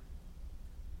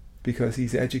 Because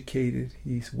he's educated,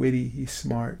 he's witty, he's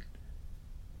smart,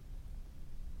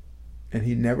 and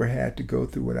he never had to go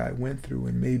through what I went through,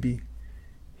 and maybe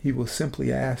he will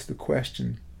simply ask the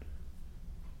question,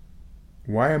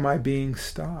 why am I being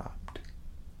stopped?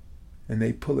 And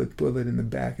they pull a bullet in the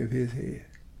back of his head.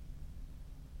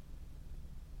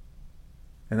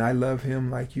 And I love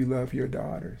him like you love your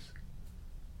daughters.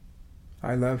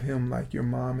 I love him like your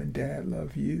mom and dad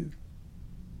love you.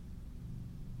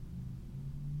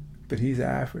 But he's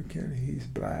African, he's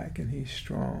black, and he's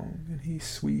strong, and he's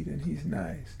sweet, and he's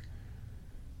nice.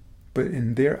 But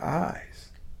in their eyes,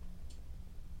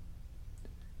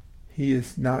 he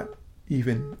is not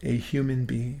even a human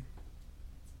being.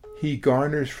 He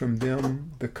garners from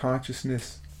them the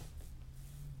consciousness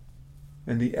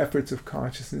and the efforts of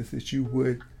consciousness that you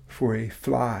would for a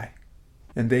fly.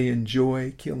 And they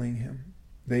enjoy killing him.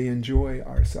 They enjoy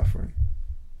our suffering.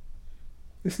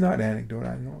 It's not anecdote,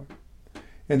 I know it.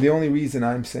 And the only reason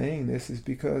I'm saying this is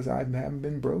because I haven't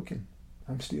been broken.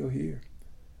 I'm still here.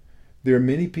 There are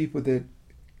many people that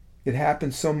it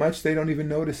happens so much they don't even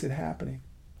notice it happening.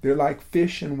 They're like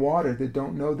fish in water that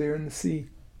don't know they're in the sea.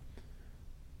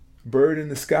 Bird in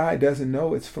the sky doesn't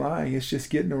know it's flying, it's just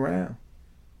getting around.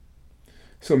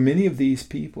 So many of these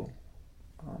people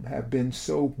have been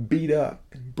so beat up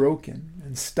and broken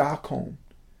and Stockholm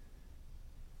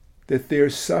that their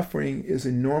suffering is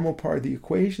a normal part of the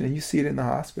equation, and you see it in the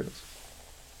hospitals.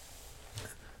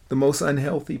 The most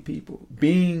unhealthy people.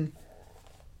 Being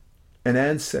an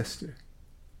ancestor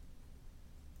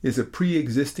is a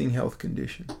pre-existing health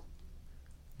condition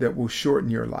that will shorten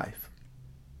your life.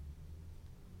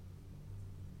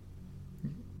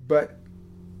 But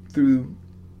through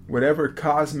whatever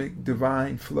cosmic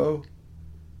divine flow,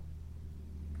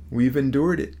 we've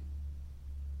endured it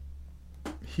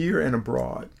here and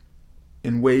abroad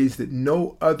in ways that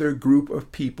no other group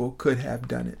of people could have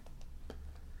done it.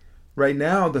 Right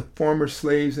now, the former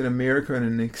slaves in America are in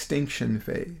an extinction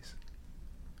phase.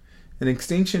 An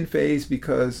extinction phase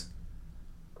because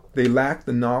they lack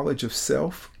the knowledge of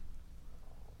self.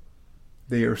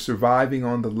 They are surviving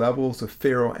on the levels of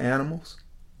feral animals,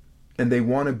 and they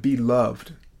want to be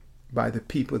loved by the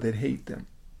people that hate them.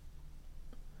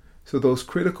 So those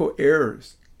critical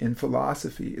errors in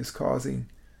philosophy is causing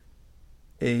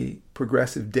a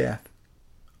progressive death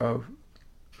of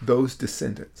those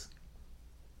descendants.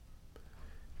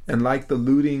 And like the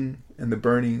looting and the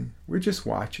burning, we're just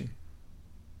watching,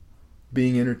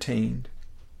 being entertained.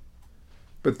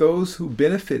 But those who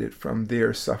benefited from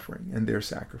their suffering and their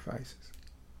sacrifices,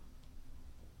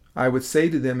 I would say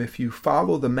to them, if you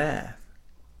follow the math,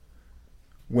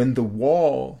 when the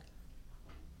wall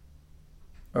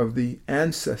of the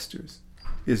ancestors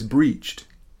is breached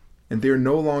and they're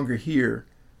no longer here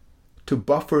to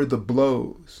buffer the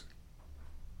blows,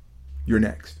 you're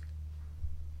next.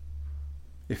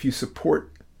 If you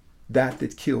support that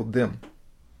killed them,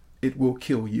 it will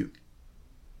kill you.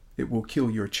 It will kill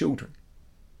your children.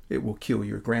 It will kill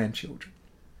your grandchildren.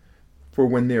 For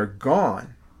when they're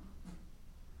gone,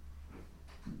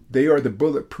 they are the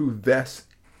bulletproof vest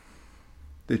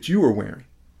that you are wearing.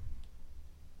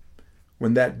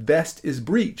 When that vest is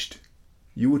breached,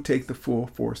 you will take the full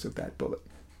force of that bullet.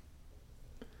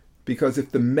 Because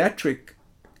if the metric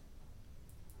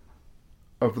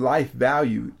of life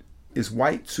valued is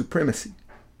white supremacy,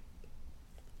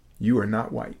 you are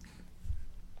not white.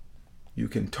 You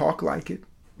can talk like it,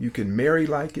 you can marry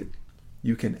like it,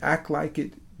 you can act like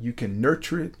it, you can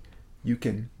nurture it, you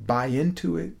can buy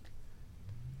into it,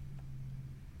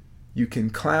 you can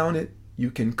clown it,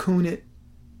 you can coon it,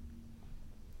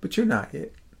 but you're not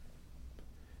it.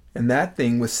 And that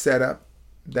thing was set up,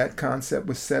 that concept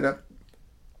was set up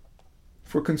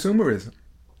for consumerism,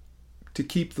 to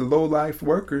keep the low-life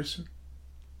workers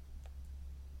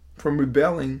from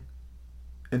rebelling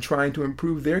and trying to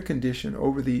improve their condition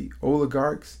over the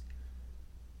oligarchs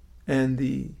and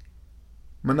the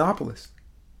monopolists.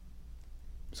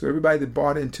 So everybody that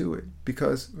bought into it,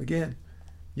 because again,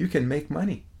 you can make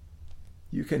money.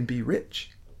 You can be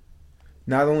rich.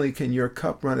 Not only can your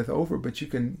cup runneth over, but you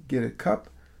can get a cup,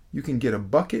 you can get a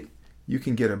bucket, you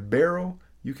can get a barrel,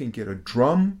 you can get a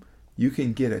drum, you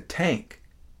can get a tank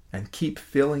and keep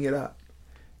filling it up.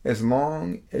 As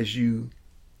long as you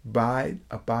abide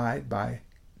by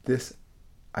this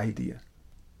idea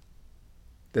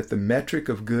that the metric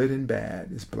of good and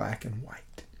bad is black and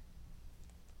white.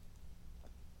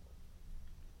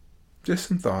 Just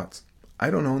some thoughts.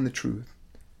 I don't own the truth.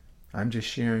 I'm just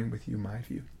sharing with you my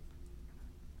view.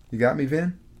 You got me,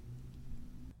 Vin?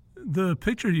 The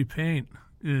picture you paint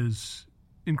is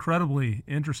incredibly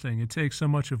interesting. It takes so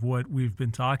much of what we've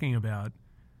been talking about,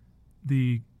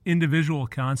 the individual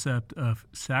concept of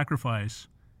sacrifice,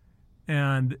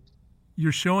 and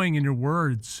you're showing in your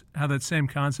words how that same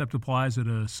concept applies at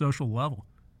a social level.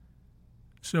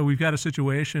 So we've got a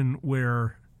situation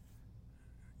where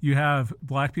you have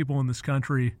black people in this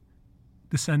country,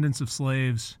 descendants of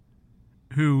slaves,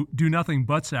 who do nothing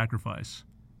but sacrifice.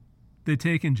 They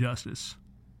take injustice.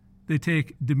 They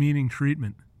take demeaning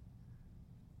treatment.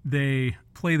 they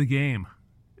play the game,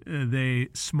 they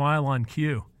smile on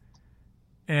cue,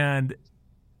 and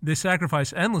they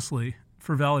sacrifice endlessly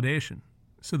for validation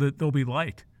so that they'll be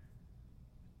liked.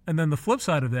 And then the flip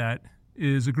side of that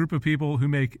is a group of people who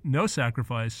make no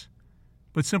sacrifice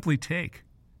but simply take.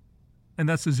 And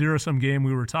that's the zero-sum game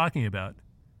we were talking about.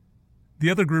 The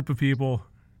other group of people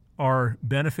are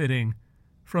benefiting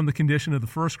from the condition of the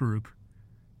first group.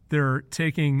 They're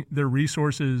taking their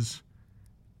resources,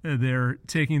 they're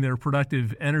taking their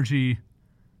productive energy,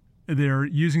 they're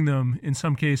using them in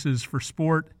some cases for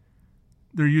sport,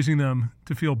 they're using them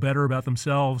to feel better about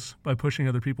themselves by pushing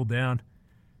other people down.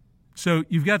 So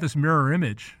you've got this mirror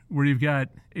image where you've got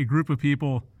a group of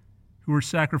people who are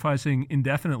sacrificing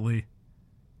indefinitely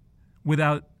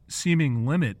without seeming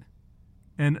limit,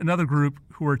 and another group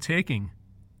who are taking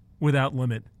without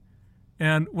limit.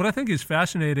 And what I think is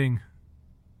fascinating,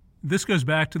 this goes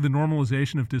back to the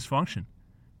normalization of dysfunction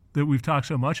that we've talked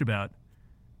so much about.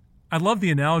 I love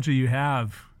the analogy you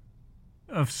have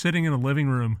of sitting in a living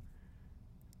room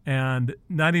and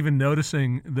not even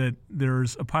noticing that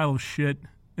there's a pile of shit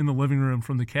in the living room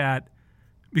from the cat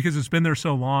because it's been there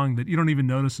so long that you don't even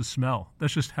notice the smell.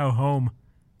 That's just how home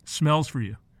smells for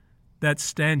you. That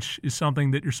stench is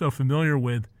something that you're so familiar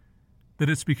with that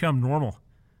it's become normal.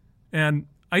 And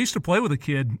I used to play with a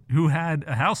kid who had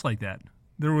a house like that.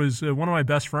 There was one of my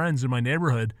best friends in my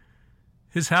neighborhood.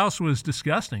 His house was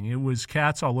disgusting. It was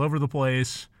cats all over the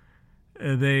place.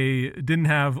 They didn't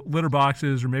have litter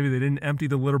boxes, or maybe they didn't empty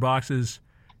the litter boxes.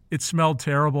 It smelled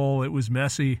terrible. It was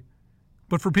messy.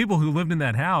 But for people who lived in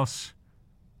that house,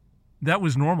 that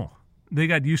was normal. They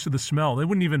got used to the smell. They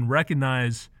wouldn't even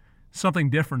recognize something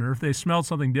different, or if they smelled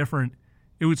something different,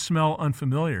 it would smell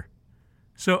unfamiliar.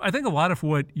 So I think a lot of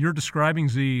what you're describing,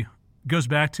 Z, goes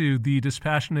back to the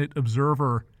dispassionate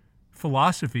observer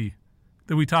philosophy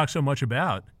that we talk so much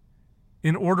about.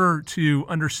 In order to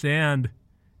understand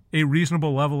a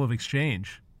reasonable level of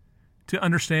exchange, to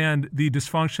understand the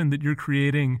dysfunction that you're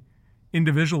creating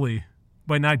individually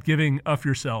by not giving of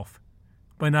yourself,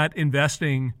 by not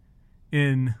investing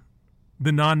in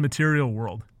the non-material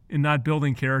world, in not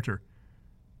building character,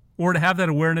 or to have that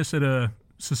awareness at a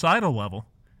societal level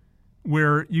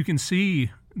where you can see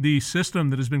the system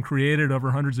that has been created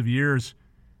over hundreds of years,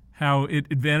 how it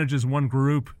advantages one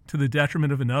group to the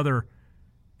detriment of another,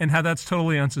 and how that's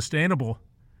totally unsustainable.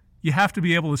 You have to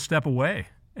be able to step away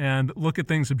and look at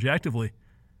things objectively.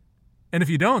 And if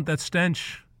you don't, that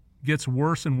stench gets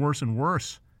worse and worse and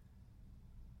worse.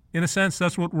 In a sense,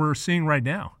 that's what we're seeing right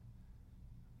now.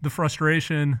 The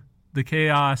frustration, the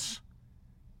chaos,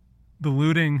 the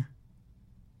looting,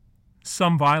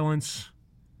 some violence,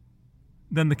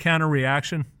 then the counter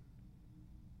reaction,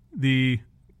 the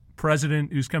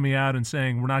president who's coming out and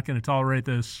saying, we're not going to tolerate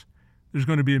this. There's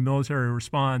going to be a military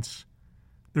response.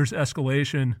 There's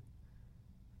escalation.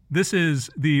 This is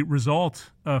the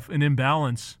result of an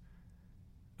imbalance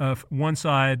of one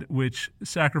side which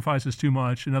sacrifices too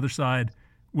much, another side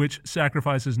which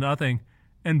sacrifices nothing,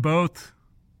 and both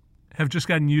have just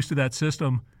gotten used to that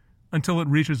system until it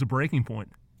reaches a breaking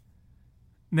point.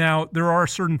 Now, there are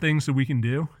certain things that we can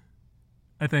do.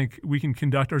 I think we can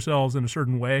conduct ourselves in a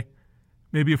certain way.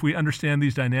 Maybe if we understand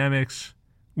these dynamics,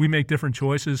 we make different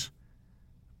choices.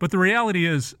 But the reality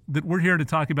is that we're here to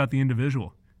talk about the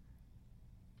individual.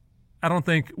 I don't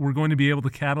think we're going to be able to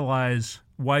catalyze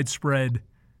widespread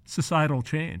societal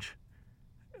change.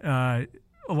 A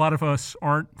lot of us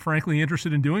aren't, frankly,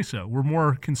 interested in doing so. We're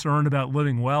more concerned about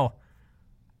living well.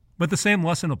 But the same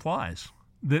lesson applies,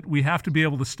 that we have to be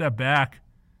able to step back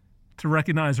to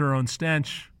recognize our own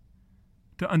stench,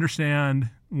 to understand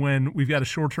when we've got a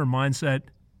short-term mindset,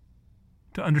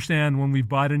 to understand when we've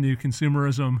bought into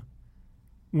consumerism,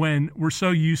 when we're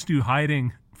so used to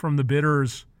hiding from the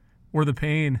bitters or the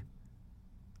pain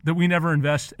that we never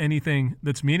invest anything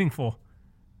that's meaningful.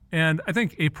 And I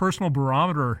think a personal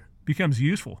barometer becomes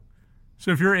useful.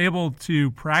 So if you're able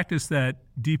to practice that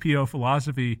DPO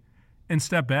philosophy and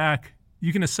step back,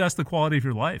 you can assess the quality of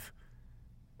your life.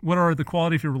 What are the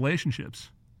quality of your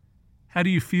relationships? How do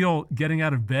you feel getting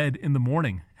out of bed in the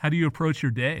morning? How do you approach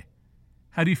your day?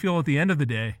 How do you feel at the end of the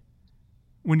day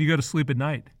when you go to sleep at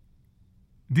night?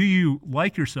 Do you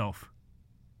like yourself?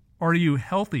 Are you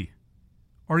healthy?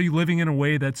 Are you living in a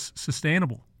way that's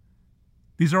sustainable?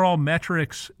 These are all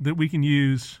metrics that we can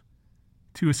use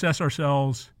to assess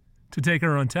ourselves, to take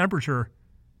our own temperature,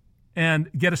 and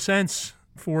get a sense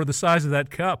for the size of that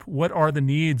cup. What are the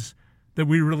needs that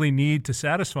we really need to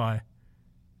satisfy?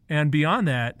 And beyond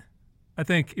that, I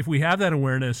think if we have that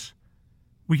awareness,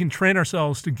 we can train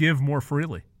ourselves to give more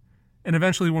freely. And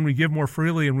eventually when we give more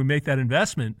freely and we make that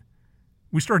investment,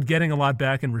 we start getting a lot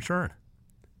back in return.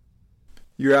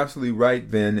 You're absolutely right,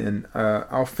 Vin. And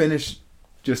I'll finish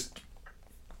just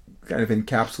kind of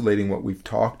encapsulating what we've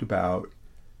talked about.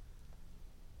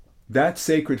 That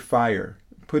sacred fire,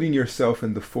 putting yourself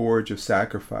in the forge of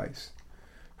sacrifice,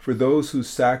 for those who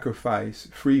sacrifice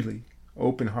freely,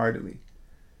 open-heartedly.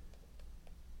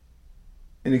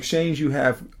 In exchange, you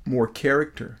have more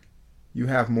character. You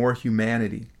have more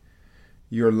humanity.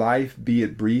 Your life, be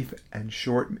it brief and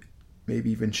short,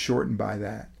 maybe even shortened by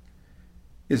that,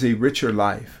 is a richer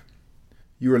life.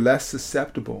 You are less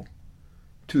susceptible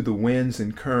to the winds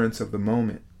and currents of the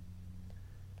moment.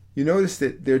 You notice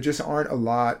that there just aren't a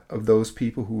lot of those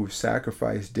people who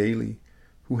sacrifice daily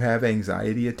who have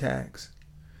anxiety attacks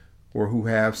or who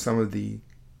have some of the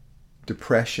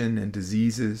depression and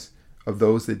diseases of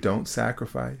those that don't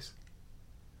sacrifice.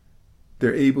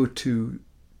 They're able to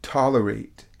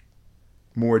tolerate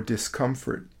more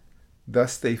discomfort.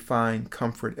 Thus they find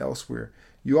comfort elsewhere.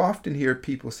 You often hear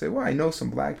people say, well, I know some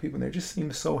black people and they just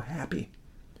seem so happy.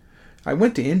 I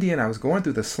went to India and I was going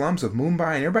through the slums of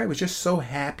Mumbai and everybody was just so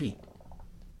happy.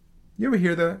 You ever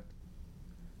hear that?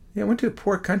 Yeah, I went to a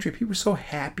poor country, people were so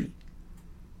happy.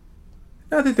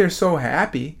 Not that they're so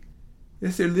happy,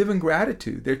 it's their living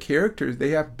gratitude. Their characters, they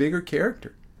have bigger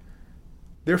character.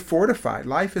 They're fortified.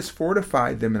 Life has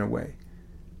fortified them in a way.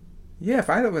 Yeah, if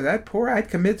I was that poor, I'd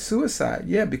commit suicide.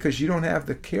 Yeah, because you don't have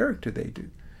the character they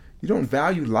do. You don't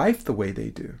value life the way they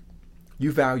do.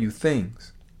 You value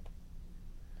things.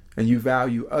 And you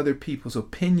value other people's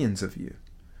opinions of you.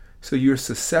 So you're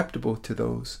susceptible to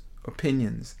those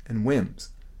opinions and whims.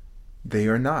 They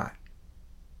are not.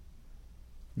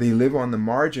 They live on the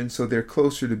margin, so they're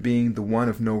closer to being the one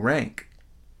of no rank,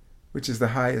 which is the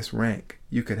highest rank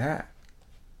you could have.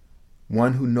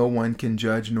 One who no one can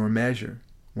judge nor measure,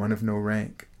 one of no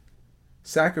rank.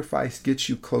 Sacrifice gets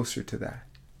you closer to that.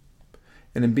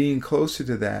 And in being closer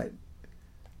to that,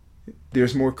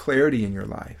 there's more clarity in your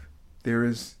life. There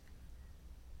is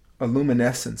a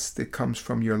luminescence that comes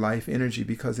from your life energy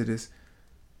because it is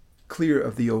clear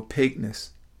of the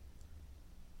opaqueness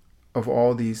of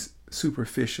all these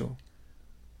superficial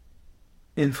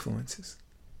influences.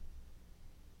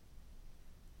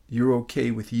 You're okay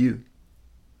with you,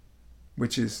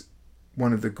 which is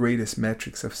one of the greatest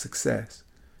metrics of success.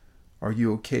 Are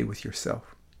you okay with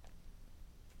yourself?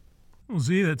 Well,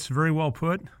 Z, that's very well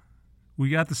put. We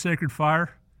got the sacred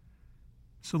fire.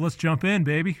 So let's jump in,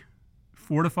 baby.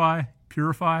 Fortify,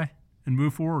 purify, and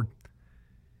move forward.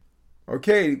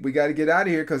 Okay, we got to get out of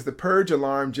here because the purge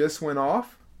alarm just went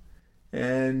off.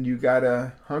 And you got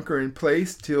to hunker in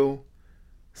place till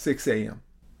 6 a.m.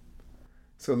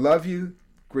 So love you.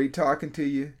 Great talking to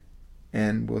you.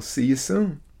 And we'll see you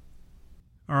soon.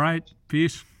 All right.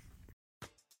 Peace.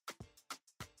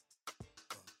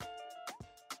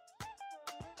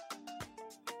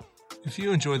 If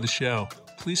you enjoyed the show,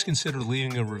 please consider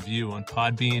leaving a review on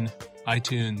Podbean,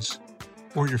 iTunes,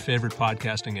 or your favorite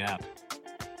podcasting app.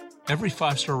 Every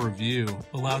 5-star review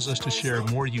allows us to share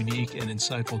more unique and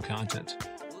insightful content.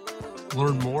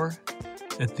 Learn more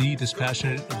at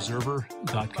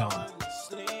thedispassionateobserver.com.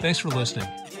 Thanks for listening,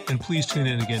 and please tune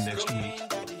in again next week.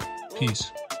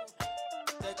 Peace.